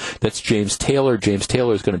themselves. That's James Taylor. James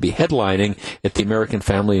Taylor is going to be headlining at the American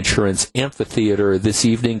Family Insurance Amphitheater this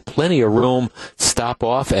evening. Plenty of room. Stop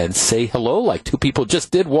off and say hello like two people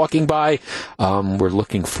just did walking by. We're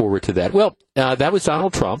looking forward to that. Well, that was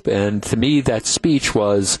Donald Trump, and to me that speech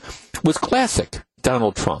was classic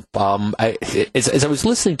Donald Trump. As I was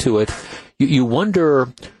listening to it, you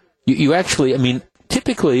wonder, you actually,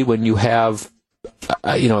 typically when you have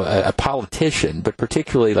a politician, but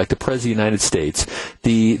particularly like the President of the United States,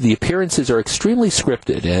 the appearances are extremely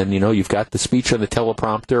scripted, and you've got the speech on the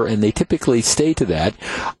teleprompter, and they typically stay to that.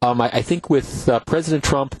 I think with President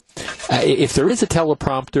Trump, if there is a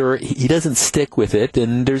teleprompter, he doesn't stick with it,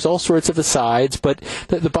 and there's all sorts of asides, but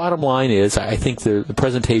the bottom line is, I think the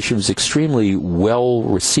presentation was extremely well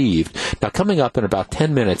received. Now, coming up in about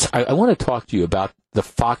 10 minutes, I want to talk to you about the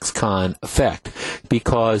Foxconn effect,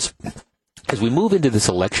 because as we move into this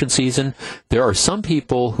election season, there are some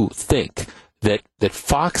people who think that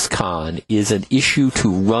Foxconn is an issue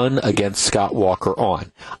to run against Scott Walker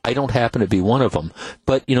on. I don't happen to be one of them.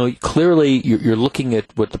 But, clearly you're looking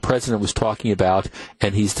at what the president was talking about,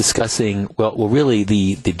 and he's discussing, well, really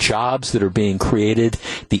the jobs that are being created,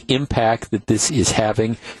 the impact that this is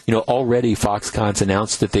having. Already Foxconn's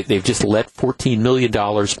announced that they've just let $14 million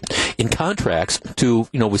in contracts to,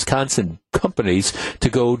 Wisconsin companies to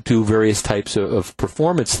go do various types of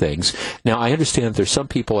performance things. Now, I understand there's some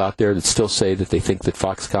people out there that still say that they think that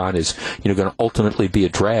Foxconn is, going to ultimately be a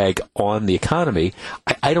drag on the economy.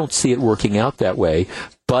 I don't see it working out that way.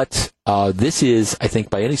 But this is, I think,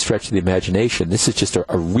 by any stretch of the imagination, this is just a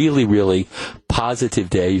really, really positive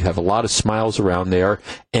day. You have a lot of smiles around there.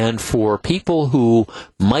 And for people who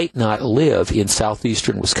might not live in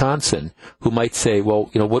southeastern Wisconsin, who might say, well,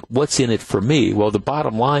 what's in it for me? Well, the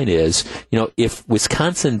bottom line is, if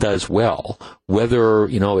Wisconsin does well, whether,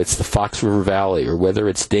 it's the Fox River Valley or whether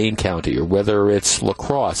it's Dane County or whether it's La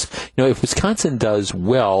Crosse, if Wisconsin does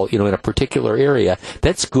well, in a particular area,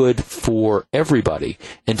 that's good for everybody.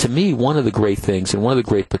 And to me, one of the great things and one of the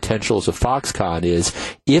great potentials of Foxconn is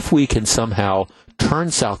if we can somehow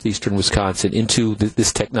turn southeastern Wisconsin into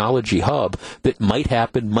this technology hub that might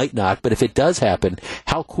happen, might not, but if it does happen,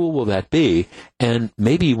 how cool will that be? And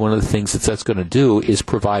maybe one of the things that's going to do is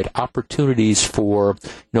provide opportunities for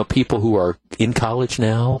people who are in college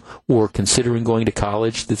now or considering going to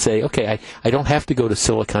college that say, okay, I don't have to go to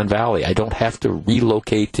Silicon Valley. I don't have to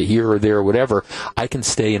relocate to here or there or whatever. I can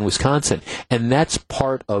stay in Wisconsin. And that's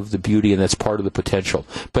part of the beauty and that's part of the potential.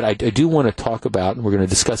 But I do want to talk about, and we're going to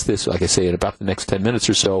discuss this, like I say, in about the next 10 minutes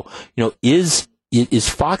or so, is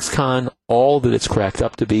Foxconn all that it's cracked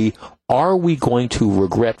up to be? Are we going to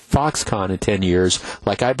regret Foxconn in 10 years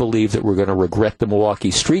like I believe that we're going to regret the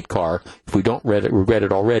Milwaukee streetcar? If we don't regret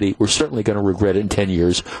it already, we're certainly going to regret it in 10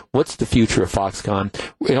 years. What's the future of Foxconn?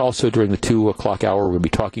 And also during the 2 o'clock hour, we're going to be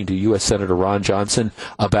talking to U.S. Senator Ron Johnson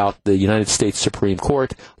about the United States Supreme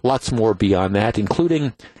Court. Lots more beyond that,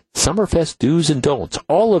 including Summerfest do's and don'ts.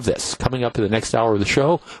 All of this coming up in the next hour of the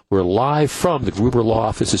show. We're live from the Gruber Law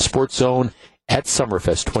Office's Sports Zone at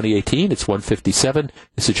Summerfest 2018. It's 1:57.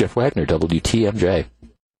 This is Jeff Wagner, WTMJ.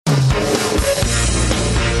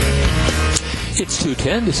 It's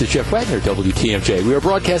 2:10. This is Jeff Wagner, WTMJ. We are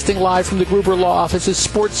broadcasting live from the Gruber Law Office's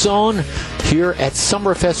Sports Zone here at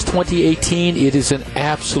Summerfest 2018. It is an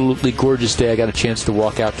absolutely gorgeous day. I got a chance to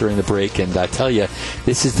walk out during the break, and I tell you,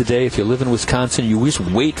 this is the day, if you live in Wisconsin, you just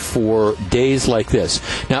wait for days like this.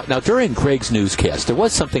 Now during Greg's newscast, there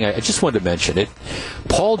was something I just wanted to mention it.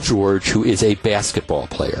 Paul George, who is a basketball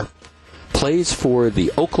player, plays for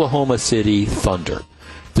the Oklahoma City Thunder.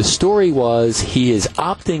 The story was he is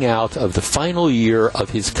opting out of the final year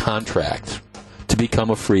of his contract to become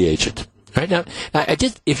a free agent. Right now,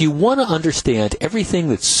 if you want to understand everything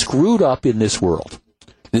that's screwed up in this world,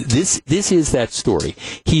 this is that story.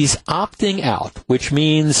 He's opting out, which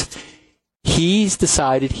means he's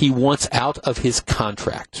decided he wants out of his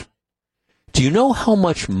contract. Do you know how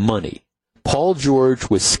much money Paul George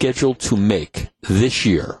was scheduled to make this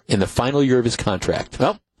year in the final year of his contract?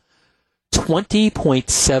 Well,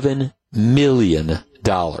 $20.7 million.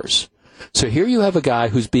 So here you have a guy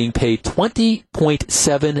who's being paid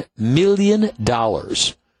 $20.7 million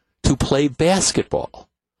to play basketball,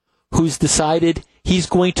 who's decided he's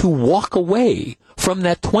going to walk away from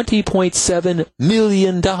that $20.7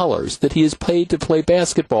 million that he is paid to play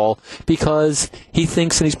basketball because he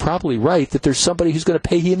thinks, and he's probably right, that there's somebody who's going to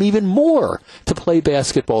pay him even more to play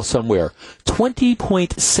basketball somewhere.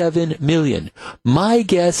 $20.7 million. My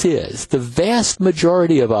guess is the vast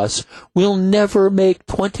majority of us will never make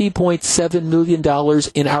 $20.7 million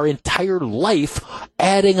in our entire life,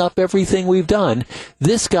 adding up everything we've done.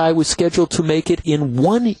 This guy was scheduled to make it in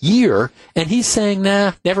 1 year, and he's saying,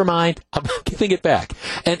 nah, never mind, I'm giving it back.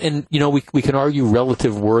 And we can argue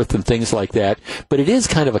relative worth and things like that, but it is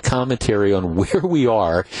kind of a commentary on where we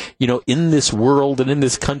are, in this world and in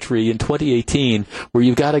this country in 2018, where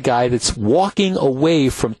you've got a guy that's walking away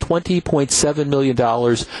from $20.7 million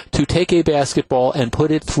to take a basketball and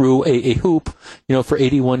put it through a hoop, for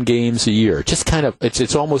 81 games a year. Just kind of,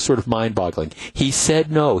 it's almost sort of mind-boggling. He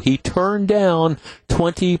said no. He turned down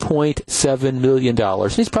 $20.7 million.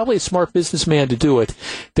 And he's probably a smart businessman to do it.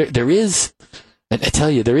 There is, and I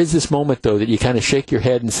tell you, there is this moment, though, that you kind of shake your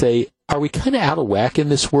head and say, are we kind of out of whack in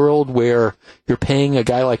this world where you're paying a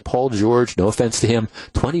guy like Paul George, no offense to him,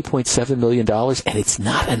 $20.7 million, and it's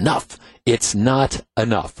not enough. It's not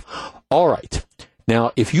enough. All right.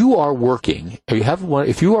 Now, if you are working, or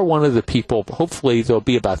if you are one of the people, hopefully there'll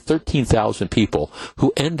be about 13,000 people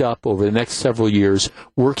who end up over the next several years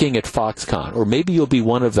working at Foxconn, or maybe you'll be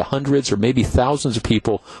one of the hundreds or maybe thousands of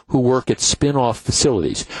people who work at spin-off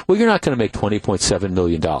facilities. Well, you're not going to make $20.7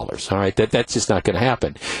 million, all right? That's just not going to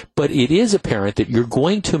happen. But it is apparent that you're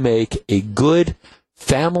going to make a good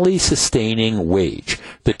family-sustaining wage,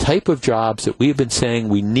 the type of jobs that we've been saying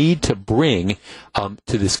we need to bring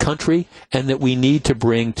to this country and that we need to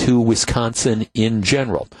bring to Wisconsin in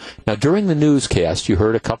general. Now, during the newscast, you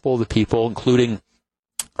heard a couple of the people, including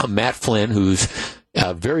Matt Flynn, who's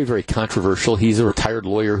very, very controversial. He's a retired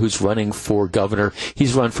lawyer who's running for governor.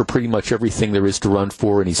 He's run for pretty much everything there is to run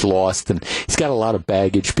for, and he's lost. And he's got a lot of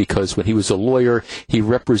baggage because when he was a lawyer, he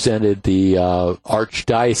represented the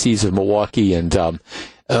Archdiocese of Milwaukee. And,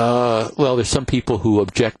 well, there's some people who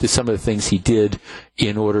object to some of the things he did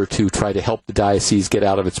in order to try to help the diocese get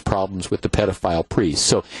out of its problems with the pedophile priests.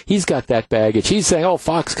 So he's got that baggage. He's saying, oh,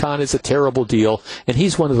 Foxconn is a terrible deal, and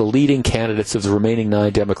he's one of the leading candidates of the remaining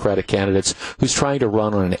 9 Democratic candidates who's trying to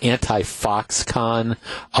run on an anti-Foxconn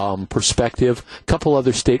perspective. A couple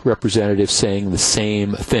other state representatives saying the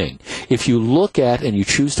same thing. If you look at and you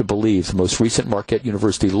choose to believe the most recent Marquette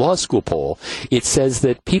University Law School poll, it says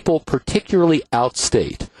that people, particularly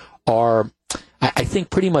outstate, are, I think,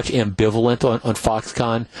 pretty much ambivalent on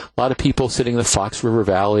Foxconn. A lot of people sitting in the Fox River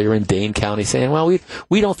Valley or in Dane County saying, well,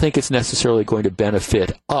 we don't think it's necessarily going to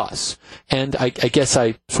benefit us. And I guess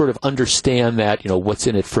I sort of understand that, what's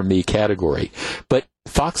in it for me category. But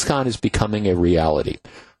Foxconn is becoming a reality.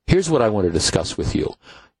 Here's what I want to discuss with you.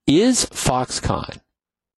 Is Foxconn,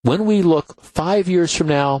 when we look 5 years from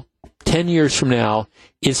now, 10 years from now,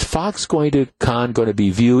 is Foxconn going to be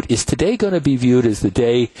viewed, is today going to be viewed as the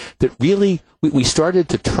day that really we started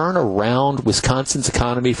to turn around Wisconsin's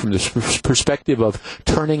economy from the perspective of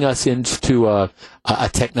turning us into a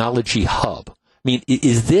technology hub? I mean,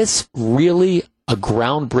 is this really a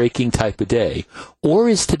groundbreaking type of day? Or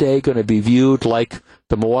is today going to be viewed like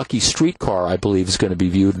the Milwaukee streetcar, I believe, is going to be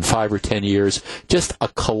viewed in 5 or 10 years, just a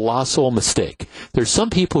colossal mistake? There's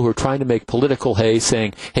some people who are trying to make political hay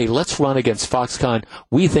saying, hey, let's run against Foxconn.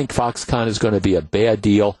 We think Foxconn is going to be a bad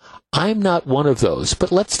deal. I'm not one of those,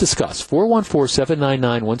 but let's discuss.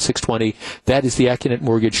 414-799-1620. That is the Acunet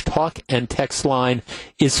Mortgage talk and text line.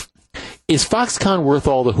 Is Foxconn worth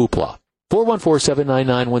all the hoopla?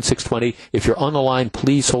 414-799-1620. If you're on the line,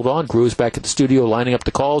 please hold on. Gru is back at the studio lining up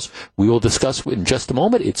the calls. We will discuss in just a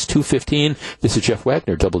moment. It's 2:15. This is Jeff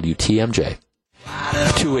Wagner, WTMJ.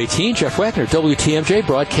 2:18, Jeff Wagner, WTMJ,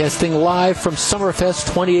 broadcasting live from Summerfest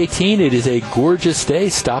 2018. It is a gorgeous day.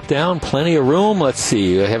 Stop down, plenty of room. Let's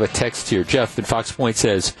see. I have a text here. Jeff in Fox Point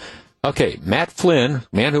says, okay, Matt Flynn,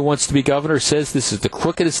 man who wants to be governor, says this is the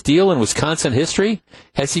crookedest deal in Wisconsin history.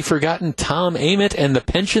 Has he forgotten Tom Ament and the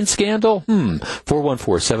pension scandal?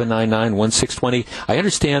 414-799-1620. I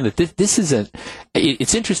understand that this isn't,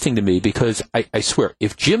 it's interesting to me because I swear,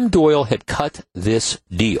 if Jim Doyle had cut this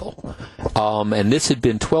deal, and this had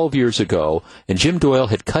been 12 years ago, and Jim Doyle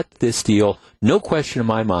had cut this deal, no question in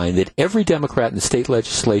my mind that every Democrat in the state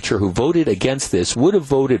legislature who voted against this would have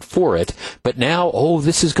voted for it. But now,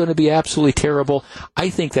 this is going to be absolutely terrible.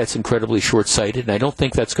 I think that's incredibly short-sighted, and I don't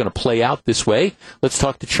think that's going to play out this way. Let's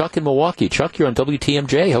talk to Chuck in Milwaukee. Chuck, you're on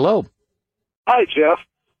WTMJ. Hello. Hi, Jeff.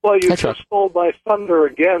 Well, you just stole my thunder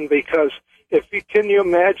again because can you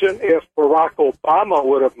imagine if Barack Obama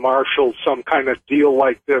would have marshaled some kind of deal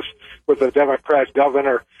like this with a Democrat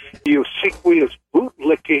governor? The obsequious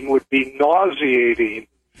bootlicking would be nauseating.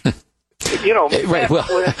 Right.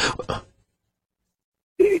 Well,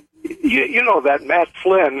 you know that Matt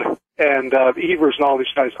Flynn and Evers and all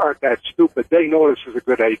these guys aren't that stupid. They know this is a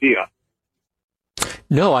good idea.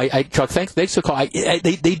 No, Chuck, thanks for the call.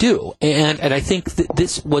 They do, and I think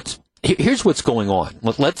that here's what's going on.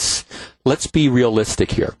 Let's be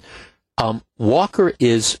realistic here. Walker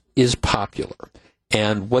is popular.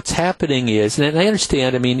 And what's happening is, and I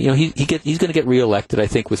understand, I mean, he's going to get reelected, I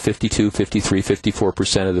think, with 52, 53,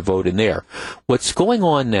 54% of the vote in there. What's going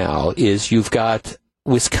on now is you've got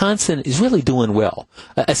Wisconsin is really doing well.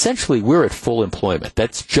 Essentially, we're at full employment.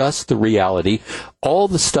 That's just the reality. All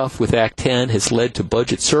the stuff with Act 10 has led to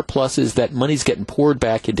budget surpluses. That money's getting poured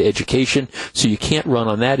back into education, so you can't run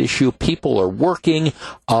on that issue. People are working.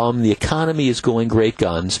 The economy is going great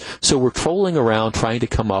guns. So we're trolling around trying to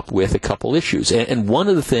come up with a couple issues. And one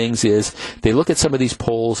of the things is they look at some of these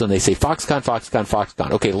polls and they say, Foxconn, Foxconn,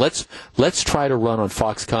 Foxconn. Okay, let's try to run on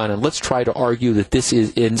Foxconn, and let's try to argue that this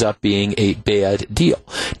ends up being a bad deal.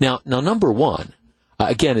 Now, number one,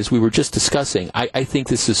 again, as we were just discussing, I think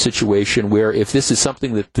this is a situation where if this is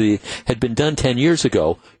something that had been done 10 years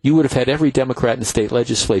ago, you would have had every Democrat in the state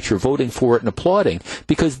legislature voting for it and applauding,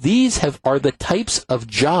 because these are the types of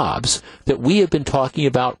jobs that we have been talking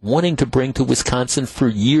about wanting to bring to Wisconsin for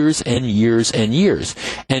years and years and years.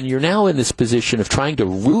 And you're now in this position of trying to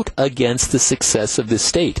root against the success of this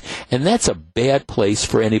state. And that's a bad place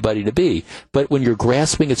for anybody to be. But when you're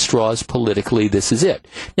grasping at straws politically, this is it.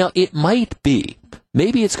 Now, it might be,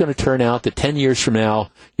 maybe it's going to turn out that 10 years from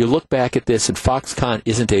now, you look back at this and Foxconn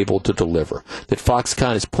isn't able to deliver, that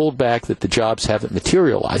Foxconn is pulled back, that the jobs haven't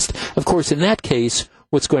materialized. Of course, in that case,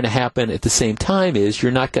 what's going to happen at the same time is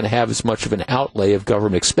you're not going to have as much of an outlay of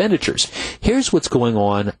government expenditures. Here's what's going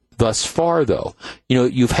on thus far, though.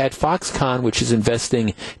 You've had Foxconn, which is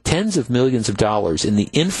investing tens of millions of dollars in the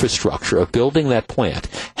infrastructure of building that plant.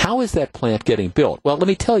 How is that plant getting built? Well, let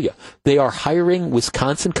me tell you, they are hiring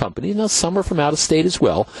Wisconsin companies. Now, some are from out of state as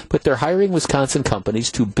well, but they're hiring Wisconsin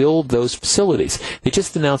companies to build those facilities. They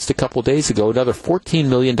just announced a couple days ago another $14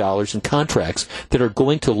 million in contracts that are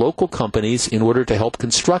going to local companies in order to help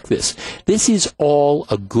construct this. This is all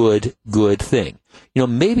a good thing.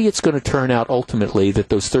 Maybe it's going to turn out ultimately that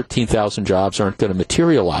those 13,000 jobs aren't going to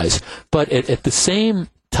materialize, but at the same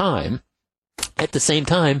time, it's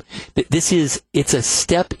a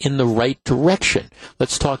step in the right direction.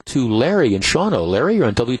 Let's talk to Larry in Shawano. Larry, you're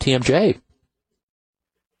on WTMJ.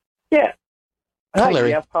 Yeah. Hi,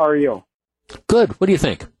 Larry. Jeff. How are you? Good. What do you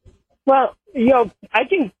think? Well, I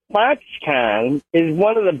think Foxconn is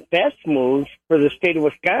one of the best moves for the state of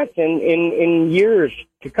Wisconsin in years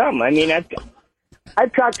to come. I mean,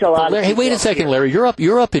 I've talked to a lot of people. Hey, wait a second, Larry. You're up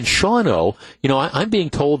in Shawano. I'm being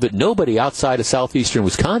told that nobody outside of southeastern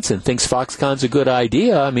Wisconsin thinks Foxconn's a good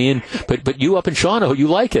idea. I mean, but you up in Shawano, you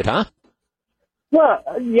like it, huh? Well,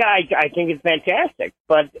 yeah, I think it's fantastic.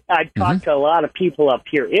 But I've talked to a lot of people up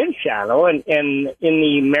here in Shawano and in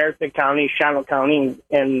the Mercer County, Shawano County,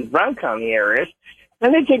 and Brown County areas,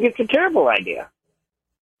 and they think it's a terrible idea.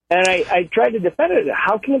 And I tried to defend it.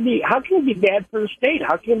 How can it be bad for the state?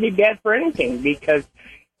 How can it be bad for anything? Because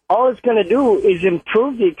all it's going to do is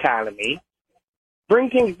improve the economy, bring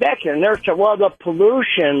things back here. And they're saying, well, the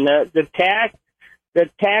pollution, the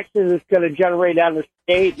taxes it's going to generate on the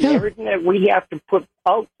state, and everything that we have to put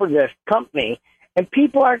out for this company, and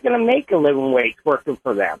people aren't going to make a living wage working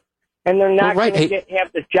for them, and they're not going to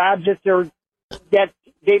have the jobs that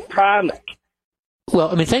they promised. Well,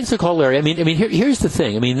 I mean, thanks for the call, Larry. I mean, here's the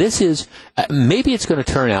thing. I mean, this is maybe it's going to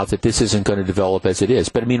turn out that this isn't going to develop as it is.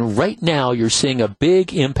 But I mean, right now you're seeing a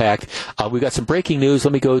big impact. We've got some breaking news.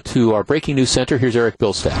 Let me go to our breaking news center. Here's Eric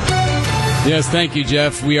Bilstaff. Yes, thank you,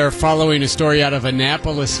 Jeff. We are following a story out of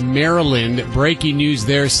Annapolis, Maryland. Breaking news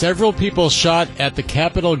there. Several people shot at the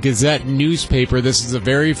Capital Gazette newspaper. This is a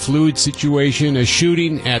very fluid situation. A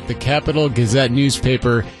shooting at the Capital Gazette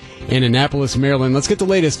newspaper in Annapolis, Maryland. Let's get the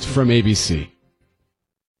latest from ABC.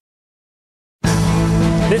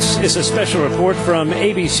 This is a special report from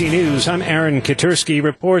ABC News. I'm Aaron Katursky.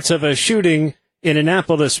 Reports of a shooting in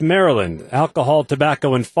Annapolis, Maryland. Alcohol,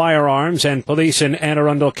 tobacco, and firearms, and police in Anne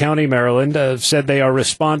Arundel County, Maryland, have said they are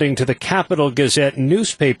responding to the Capital Gazette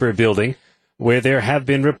newspaper building, where there have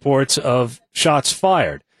been reports of shots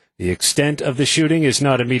fired. The extent of the shooting is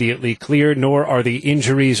not immediately clear, nor are the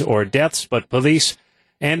injuries or deaths, but police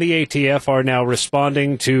and the ATF are now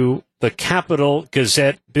responding to the Capital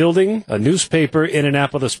Gazette building, a newspaper in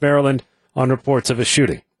Annapolis, Maryland, on reports of a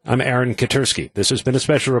shooting. I'm Aaron Katursky. This has been a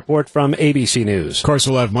special report from ABC News. Of course,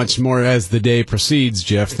 we'll have much more as the day proceeds,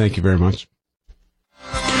 Jeff. Thank you very much.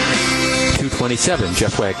 2:27,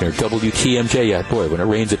 Jeff Wagner, WTMJ. Yeah, boy, when it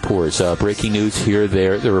rains, it pours. Breaking news here.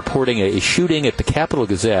 They're reporting a shooting at the Capital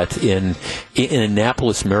Gazette in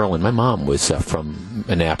Annapolis, Maryland. My mom was from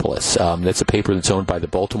Annapolis. That's a paper that's owned by the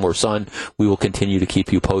Baltimore Sun. We will continue to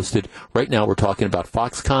keep you posted. Right now, we're talking about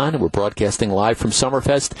Foxconn, and we're broadcasting live from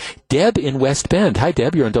Summerfest. Deb in West Bend. Hi,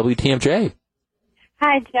 Deb. You're on WTMJ.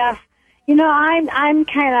 Hi, Jeff. I'm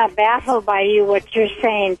kind of baffled by what you're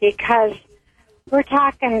saying, because we're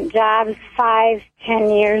talking jobs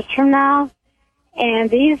 5-10 years from now, and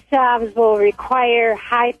these jobs will require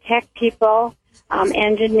high-tech people,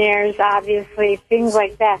 engineers, obviously, things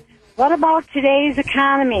like that. What about today's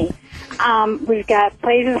economy? We've got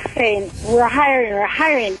places saying we're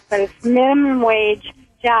hiring, but it's minimum wage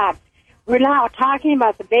jobs. We're now talking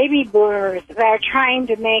about the baby boomers that are trying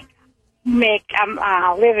to make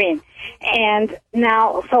a living. And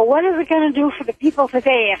now, so what is it going to do for the people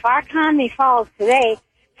today? If our economy falls today,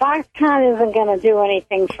 Foxconn isn't going to do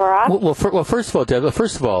anything for us. Well, first of all, Deb,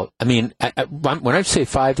 I mean, when I say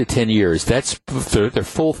 5 to 10 years, that's their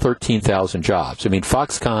full 13,000 jobs. I mean,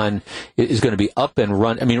 Foxconn is going to be up and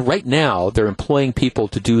running. I mean, right now, they're employing people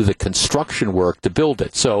to do the construction work to build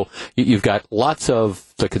it. So you've got lots of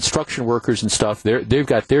the construction workers and stuff. They've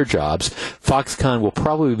got their jobs. Foxconn will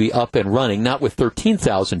probably be up and running, not with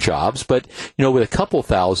 13,000 jobs, but, with a couple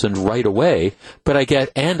thousand right away. But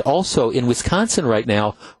and also in Wisconsin right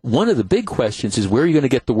now, one of the big questions is where are you going to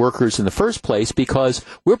get the workers in the first place, because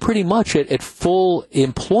we're pretty much at full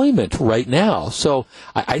employment right now. So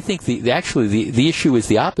I think the issue is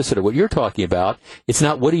the opposite of what you're talking about. It's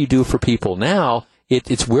not what do you do for people now.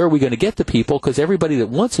 It's where are we going to get the people, because everybody that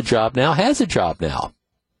wants a job now has a job now.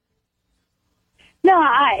 No,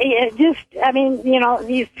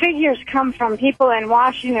 these figures come from people in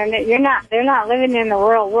Washington. They're not living in the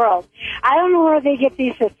real world. I don't know where they get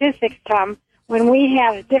these statistics from when we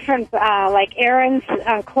have different, like Aaron's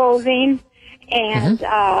clothing and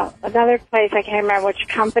another place, I can't remember which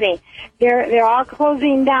company. They're all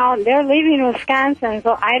closing down. They're leaving Wisconsin,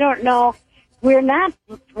 so I don't know. We're not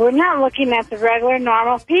looking at the regular,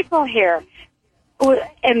 normal people here.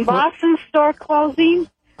 And Boston store closing.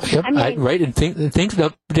 Yep, right. And thanks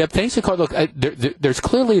for calling. Look, there's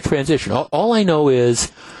clearly a transition. All I know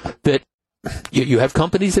is that you have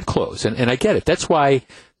companies that close, and I get it. That's why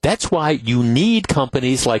you need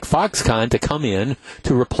companies like Foxconn to come in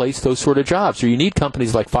to replace those sort of jobs, or you need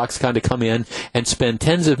companies like Foxconn to come in and spend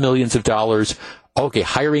tens of millions of dollars. Okay,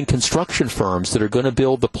 hiring construction firms that are going to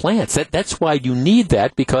build the plants. That's why you need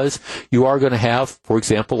that, because you are going to have, for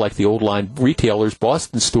example, like the old line retailers,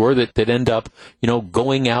 Boston store, that end up,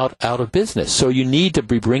 going out of business. So you need to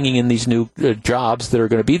be bringing in these new jobs that are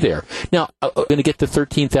going to be there. Now, going to get the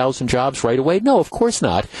 13,000 jobs right away? No, of course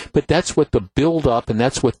not. But that's what the build up and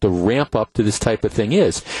that's what the ramp up to this type of thing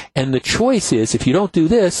is. And the choice is, if you don't do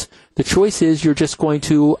this, the choice is you're just going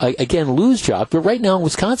to, again, lose jobs. But right now in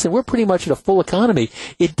Wisconsin, we're pretty much at a full economy.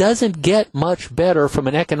 It doesn't get much better from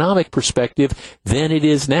an economic perspective than it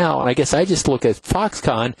is now. And I guess I just look at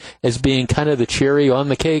Foxconn as being kind of the cherry on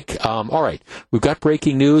the cake. All right, we've got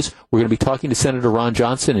breaking news. We're going to be talking to Senator Ron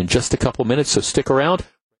Johnson in just a couple minutes, so stick around.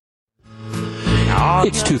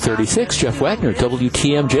 It's 2:36. Jeff Wagner,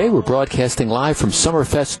 WTMJ. We're broadcasting live from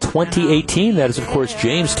Summerfest 2018. That is, of course,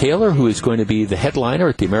 James Taylor, who is going to be the headliner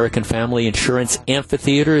at the American Family Insurance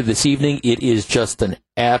Amphitheater this evening. It is just an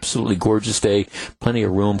absolutely gorgeous day. Plenty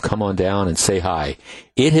of room. Come on down and say hi.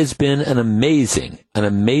 It has been an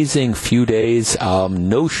amazing few days.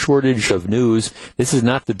 No shortage of news. This is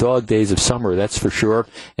not the dog days of summer, that's for sure.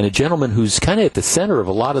 And a gentleman who's kind of at the center of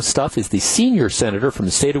a lot of stuff is the senior senator from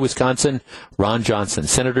the state of Wisconsin, Ron Johnson.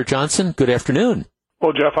 Senator Johnson, good afternoon.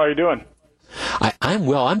 Well, Jeff, how are you doing? I'm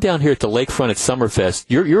well. I'm down here at the lakefront at Summerfest.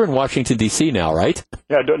 You're in Washington, D.C. now, right?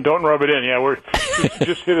 Yeah, don't rub it in. Yeah, we're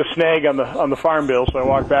just hit a snag on the farm bill, so I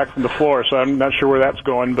walked back from the floor. So I'm not sure where that's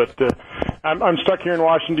going, but I'm stuck here in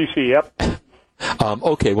Washington, D.C. Yep.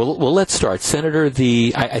 Okay, well, let's start. Senator,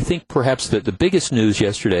 I think perhaps the biggest news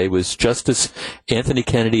yesterday was Justice Anthony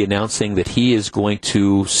Kennedy announcing that he is going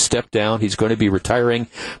to step down. He's going to be retiring.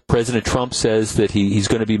 President Trump says that he's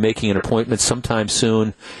going to be making an appointment sometime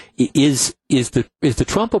soon. Is the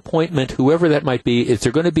Trump appointment, whoever that might be, is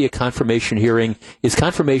there going to be a confirmation hearing? Is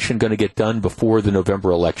confirmation going to get done before the November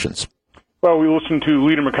elections? Well, we listened to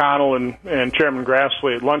Leader McConnell and Chairman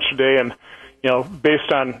Grassley at lunch today, and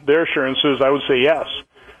based on their assurances, I would say yes.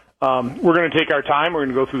 We're going to take our time. We're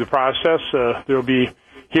going to go through the process. There will be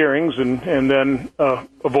hearings and then a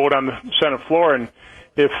vote on the Senate floor. And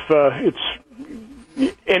if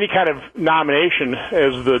it's any kind of nomination,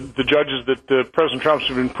 as the judges that President Trump's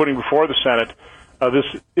been putting before the Senate,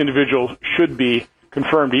 this individual should be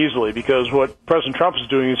confirmed easily, because what President Trump is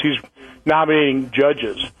doing is he's nominating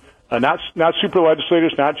judges, not super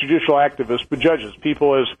legislators, not judicial activists, but judges.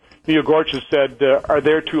 People, as Neil Gorch has said, are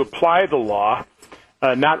there to apply the law,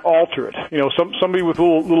 not alter it. Somebody with a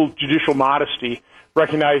little judicial modesty,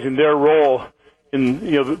 recognizing their role in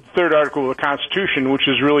the third article of the Constitution, which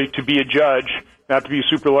is really to be a judge, not to be a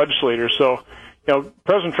super legislator. So,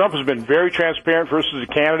 President Trump has been very transparent first as a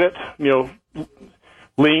candidate.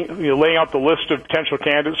 Laying out the list of potential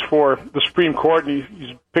candidates for the Supreme Court, and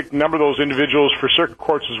he's picked a number of those individuals for circuit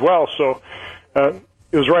courts as well. So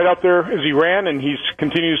it was right out there as he ran, and he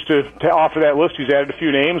continues to offer that list. He's added a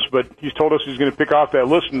few names, but he's told us he's going to pick off that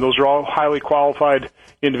list, and those are all highly qualified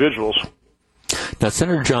individuals. Now,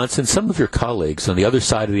 Senator Johnson, some of your colleagues on the other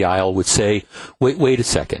side of the aisle would say, wait a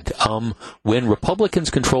second. When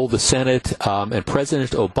Republicans controlled the Senate and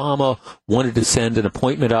President Obama wanted to send an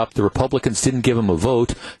appointment up, the Republicans didn't give him a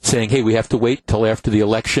vote, saying, hey, we have to wait until after the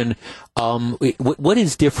election. What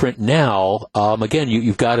is different now? Again,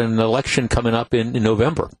 you've got an election coming up in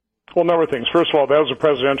November. Well, a number of things. First of all, that was a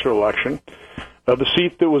presidential election. The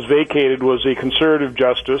seat that was vacated was a conservative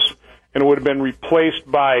justice, and it would have been replaced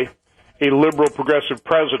by a liberal progressive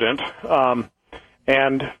president,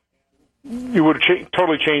 and you would have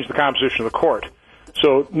totally changed the composition of the court.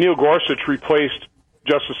 So Neil Gorsuch replaced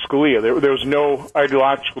Justice Scalia. There was no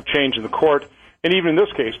ideological change in the court, and even in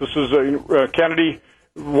this case, this is Kennedy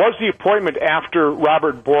was the appointment after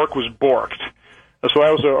Robert Bork was borked. So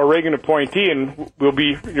that was a Reagan appointee, and we'll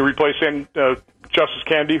be replacing Justice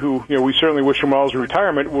Kennedy, who we certainly wish him well as a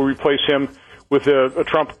retirement. We'll replace him with a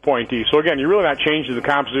Trump appointee. So again, you're really not changing the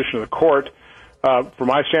composition of the court. From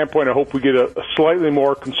my standpoint, I hope we get a slightly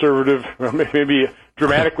more conservative, maybe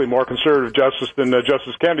dramatically more conservative justice than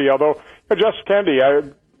Justice Kennedy. Although Justice Kennedy, I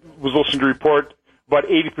was listening to report about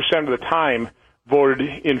 80% of the time voted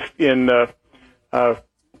in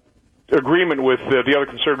agreement with the other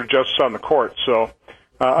conservative justices on the court. So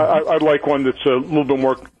I'd like one that's a little bit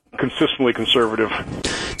more consistently conservative.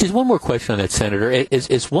 Just one more question on that, Senator.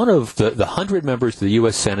 As one of the 100 members of the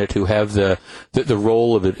U.S. Senate who have the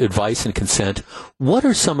role of advice and consent, what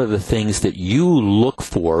are some of the things that you look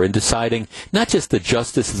for in deciding not just the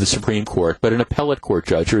justice of the Supreme Court, but an appellate court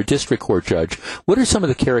judge or a district court judge? What are some of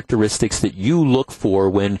the characteristics that you look for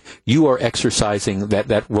when you are exercising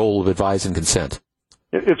that role of advice and consent?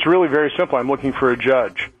 It's really very simple. I'm looking for a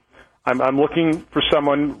judge. I'm looking for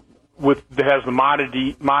someone that has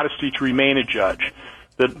the modesty to remain a judge.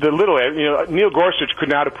 Neil Gorsuch could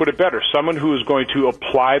not have put it better. Someone who is going to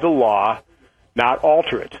apply the law, not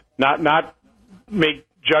alter it, not make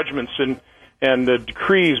judgments and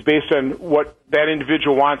decrees based on what that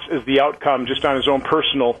individual wants as the outcome, just on his own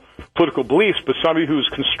personal political beliefs, but somebody who's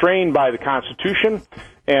constrained by the Constitution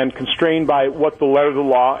and constrained by what the letter of the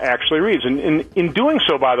law actually reads. And in doing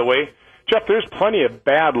so, by the way, Jeff, there's plenty of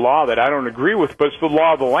bad law that I don't agree with, but it's the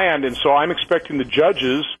law of the land, and so I'm expecting the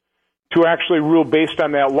judges to actually rule based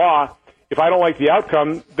on that law. If I don't like the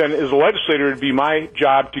outcome, then as a legislator, it would be my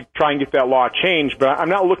job to try and get that law changed. But I'm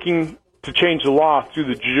not looking to change the law through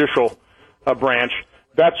the judicial branch.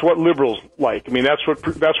 That's what liberals like. I mean, that's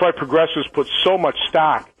why progressives put so much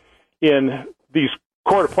stock in these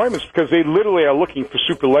court appointments, because they literally are looking for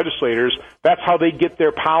super legislators. That's how they get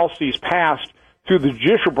their policies passed through the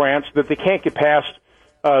judicial branch that they can't get passed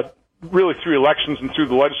really through elections and through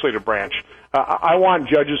the legislative branch. I want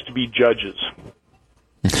judges to be judges.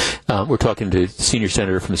 We're talking to Senior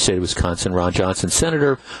Senator from the state of Wisconsin, Ron Johnson.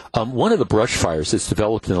 Senator, one of the brush fires that's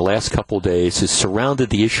developed in the last couple of days has surrounded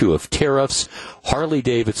the issue of tariffs.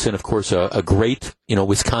 Harley-Davidson, of course, a great,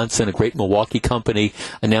 Wisconsin, a great Milwaukee company,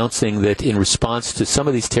 announcing that in response to some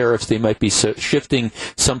of these tariffs, they might be shifting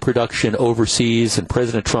some production overseas. And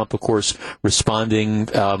President Trump, of course, responding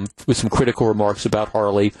with some critical remarks about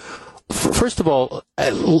Harley. First of all,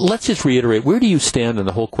 let's just reiterate, where do you stand on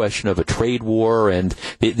the whole question of a trade war and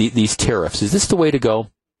these tariffs? Is this the way to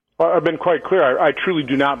go? Well, I've been quite clear. I truly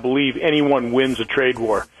do not believe anyone wins a trade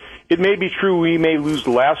war. It may be true we may lose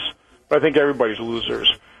less, but I think everybody's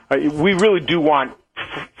losers. We really do want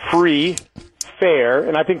free, fair,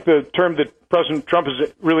 and I think the term that President Trump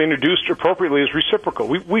has really introduced appropriately is reciprocal.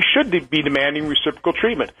 We should be demanding reciprocal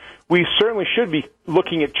treatment. We certainly should be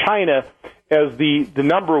looking at China as the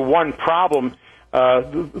number one problem,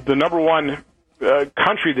 the number one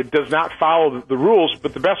country that does not follow the rules.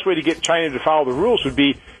 But the best way to get China to follow the rules would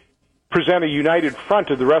be present a united front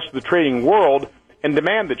to the rest of the trading world and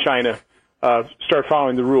demand that China start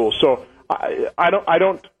following the rules. So I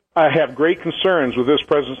have great concerns with this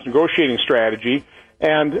president's negotiating strategy,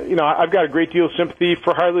 and I've got a great deal of sympathy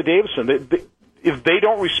for Harley-Davidson. If they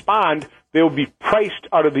don't respond, they will be priced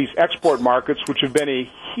out of these export markets, which have been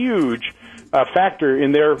a huge factor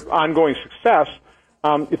in their ongoing success.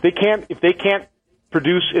 If they can't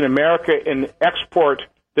produce in America and export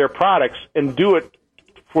their products and do it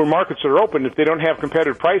for markets that are open, if they don't have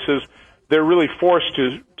competitive prices, they're really forced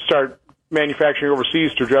to start manufacturing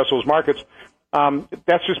overseas to address those markets.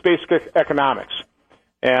 That's just basic economics.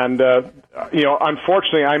 And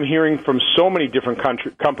unfortunately, I'm hearing from so many different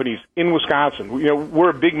companies in Wisconsin. We're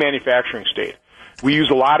a big manufacturing state. We use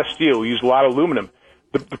a lot of steel. We use a lot of aluminum.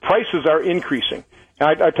 The prices are increasing.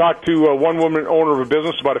 And I talked to one woman owner of a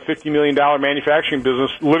business, about a $50 million manufacturing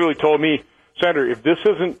business, literally told me, Senator, if this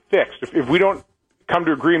isn't fixed, if we don't come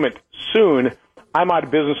to agreement soon, I'm out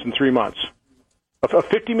of business in 3 months. A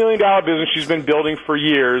 $50 million business she's been building for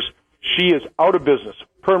years, she is out of business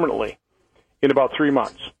permanently in about 3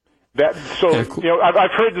 months.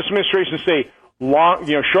 I've heard this administration say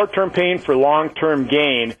short-term pain for long-term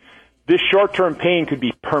gain. This short-term pain could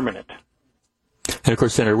be permanent. And, of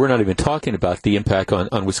course, Senator, we're not even talking about the impact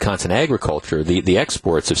on Wisconsin agriculture, the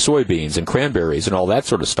exports of soybeans and cranberries and all that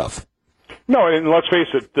sort of stuff. No, and let's face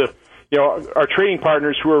it, our trading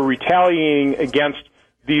partners who are retaliating against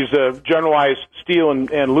these generalized steel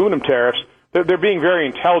and aluminum tariffs, they're being very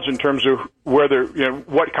intelligent in terms of where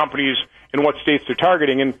what companies and what states they're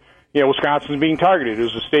targeting. And Wisconsin's being targeted. It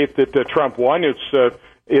was a state that Trump won. It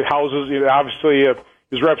obviously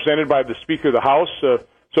is represented by the Speaker of the House.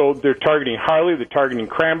 So they're targeting Harley, they're targeting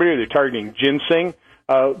cranberry, they're targeting ginseng,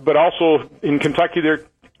 but also in Kentucky they're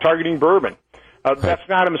targeting bourbon. That's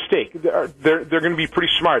not a mistake. They're going to be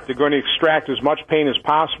pretty smart. They're going to extract as much pain as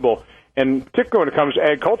possible. And particularly when it comes to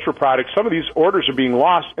agricultural products, some of these orders are being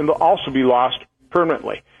lost, and they'll also be lost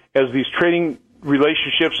permanently as these trading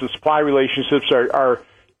relationships and supply relationships are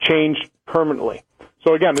changed permanently.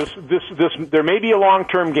 So again, this there may be a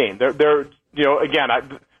long-term gain. There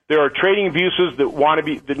are trading abuses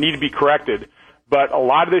that need to be corrected, but a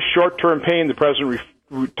lot of this short-term pain the president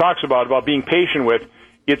talks about being patient with,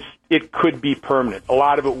 it could be permanent. A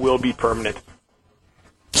lot of it will be permanent.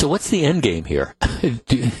 So what's the end game here?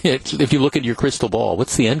 If you look at your crystal ball,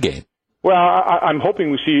 what's the end game? Well, I'm hoping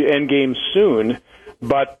we see end game soon,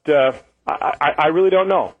 but I really don't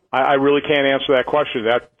know. I really can't answer that question.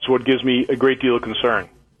 That's what gives me a great deal of concern.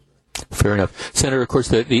 Fair enough. Senator, of course,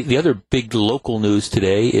 the other big local news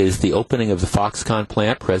today is the opening of the Foxconn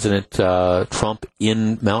plant. President Trump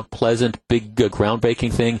in Mount Pleasant, big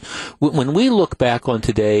groundbreaking thing. When we look back on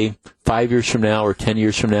today, 5 years from now or 10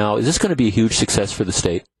 years from now, is this going to be a huge success for the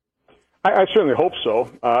state? I certainly hope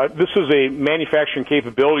so. This is a manufacturing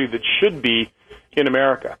capability that should be in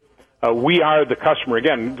America. We are the customer.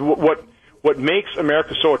 Again, what makes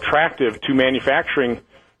America so attractive to manufacturing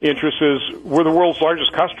interests is we're the world's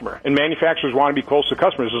largest customer, and manufacturers want to be close to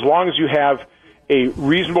customers. As long as you have a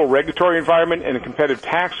reasonable regulatory environment and a competitive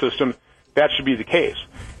tax system, that should be the case.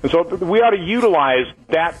 And so we ought to utilize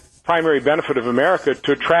that primary benefit of America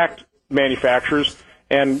to attract manufacturers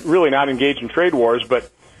and really not engage in trade wars. But,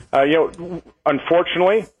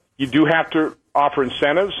 unfortunately, you do have to offer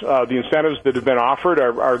incentives. The incentives that have been offered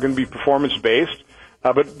are going to be performance-based,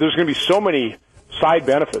 but there's going to be so many side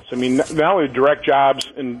benefits. I mean, not only direct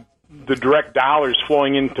jobs and the direct dollars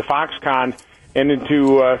flowing into Foxconn and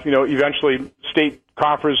into, eventually state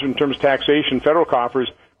coffers in terms of taxation, federal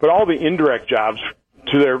coffers, but all the indirect jobs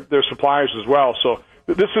to their suppliers as well. So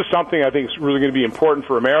this is something I think is really going to be important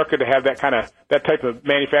for America to have that type of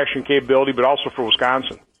manufacturing capability, but also for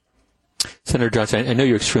Wisconsin. Senator Johnson, I know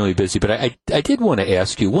you're extremely busy, but I did want to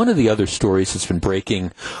ask you, one of the other stories that's been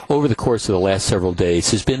breaking over the course of the last several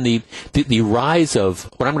days has been the rise of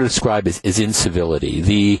what I'm going to describe as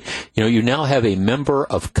incivility. You now have a member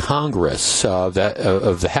of Congress, of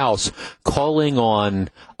the House, calling on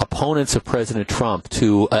opponents of President Trump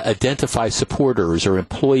to identify supporters or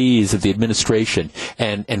employees of the administration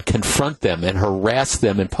and confront them and harass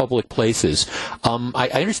them in public places. I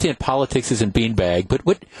understand politics isn't beanbag,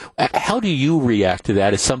 but how do you react to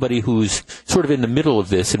that as somebody who's sort of in the middle of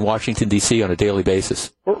this in Washington, D.C. on a daily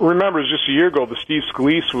basis? Remember, just a year ago, the Steve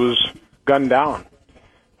Scalise was gunned down.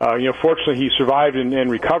 Fortunately, he survived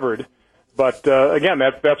and recovered. But, again,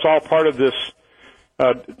 that's all part of this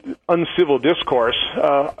uncivil discourse.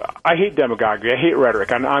 I hate demagoguery. I hate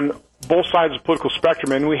rhetoric on both sides of the political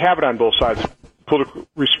spectrum, and we have it on both sides of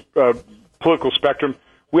the political spectrum.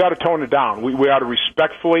 We ought to tone it down. We ought to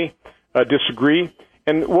respectfully disagree.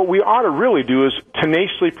 And what we ought to really do is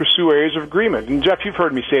tenaciously pursue areas of agreement. And, Jeff, you've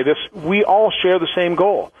heard me say this. We all share the same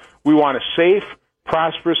goal. We want a safe,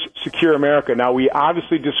 prosperous, secure America. Now, we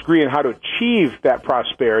obviously disagree on how to achieve that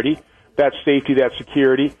prosperity, that safety, that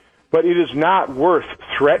security, but it is not worth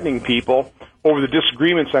threatening people over the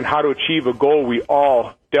disagreements on how to achieve a goal we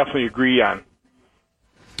all definitely agree on.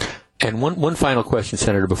 And one final question,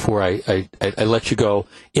 Senator, before I let you go.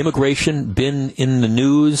 Immigration been in the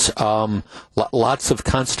news. Lots of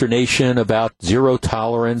consternation about zero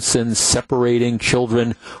tolerance and separating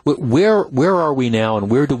children. Where are we now, and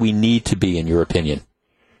where do we need to be, in your opinion?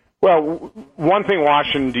 Well, one thing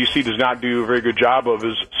Washington, D.C. does not do a very good job of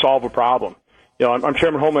is solve a problem. I'm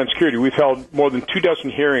Chairman of Homeland Security. We've held more than 24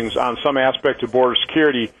 hearings on some aspect of border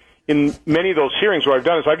security. In many of those hearings, what I've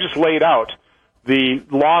done is I've just laid out the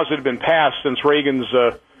laws that have been passed since Reagan's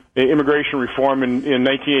immigration reform in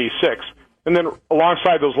 1986. And then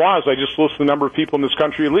alongside those laws, I just list the number of people in this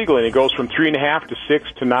country illegally, and it goes from 3.5 to 6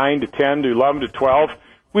 to 9 to 10 to 11 to 12.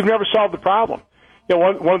 We've never solved the problem.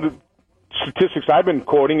 one of the statistics I've been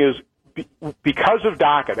quoting is because of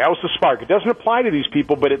DACA, that was the spark. It doesn't apply to these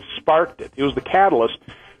people, but it sparked it. It was the catalyst.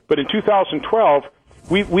 But in 2012,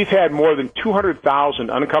 we've had more than 200,000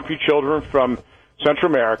 unaccompanied children from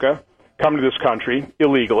Central America come to this country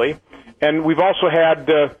illegally. And we've also had,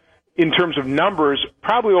 in terms of numbers,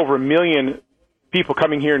 probably over 1 million people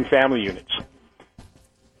coming here in family units.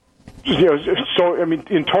 So, I mean,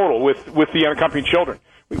 in total, with the unaccompanied children.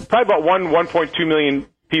 Probably about 1.2 million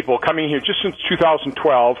people coming here just since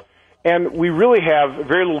 2012. And we really have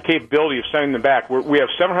very little capability of sending them back. We have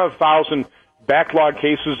 700,000 backlog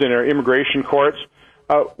cases in our immigration courts.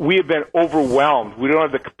 We have been overwhelmed. We don't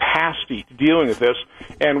have the capacity to dealing with this.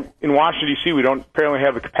 And in Washington, D.C., we don't apparently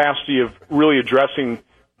have the capacity of really addressing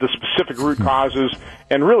the specific root causes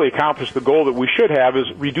and really accomplish the goal that we should have,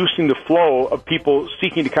 is reducing the flow of people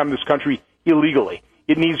seeking to come to this country illegally.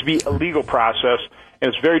 It needs to be a legal process,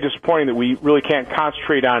 and it's very disappointing that we really can't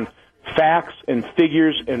concentrate on facts and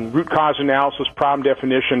figures and root cause analysis, problem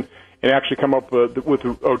definition, and actually come up with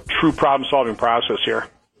a true problem-solving process here.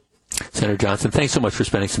 Senator Johnson, thanks so much for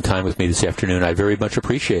spending some time with me this afternoon. I very much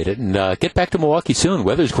appreciate it. And get back to Milwaukee soon.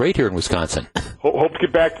 Weather's great here in Wisconsin. Hope to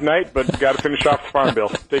get back tonight, but got to finish off the Farm Bill.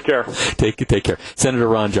 Take care. Take care. Senator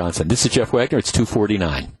Ron Johnson. This is Jeff Wagner. It's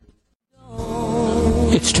 2:49.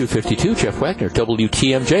 It's 2:52. Jeff Wagner,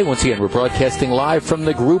 WTMJ. Once again, we're broadcasting live from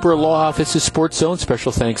the Gruber Law Office's Sports Zone.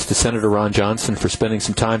 Special thanks to Senator Ron Johnson for spending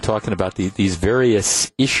some time talking about these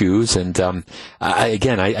various issues. And I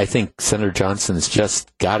think Senator Johnson's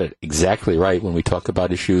just got it exactly right when we talk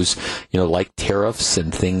about issues, like tariffs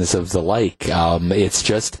and things of the like. It's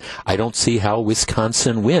just, I don't see how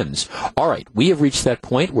Wisconsin wins. All right, we have reached that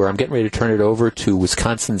point where I'm getting ready to turn it over to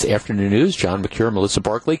Wisconsin's Afternoon News. John McCure, Melissa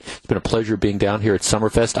Barkley. It's been a pleasure being down here at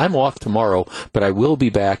Summerfest. I'm off tomorrow, but I will be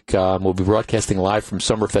back. We'll be broadcasting live from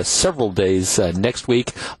Summerfest several days next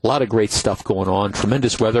week. A lot of great stuff going on.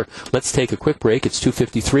 Tremendous weather. Let's take a quick break. It's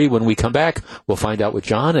 2:53. When we come back, we'll find out what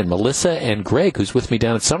John and Melissa and Greg, who's with me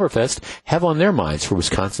down at Summerfest, have on their minds for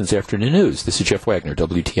Wisconsin's Afternoon News. This is Jeff Wagner,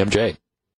 WTMJ.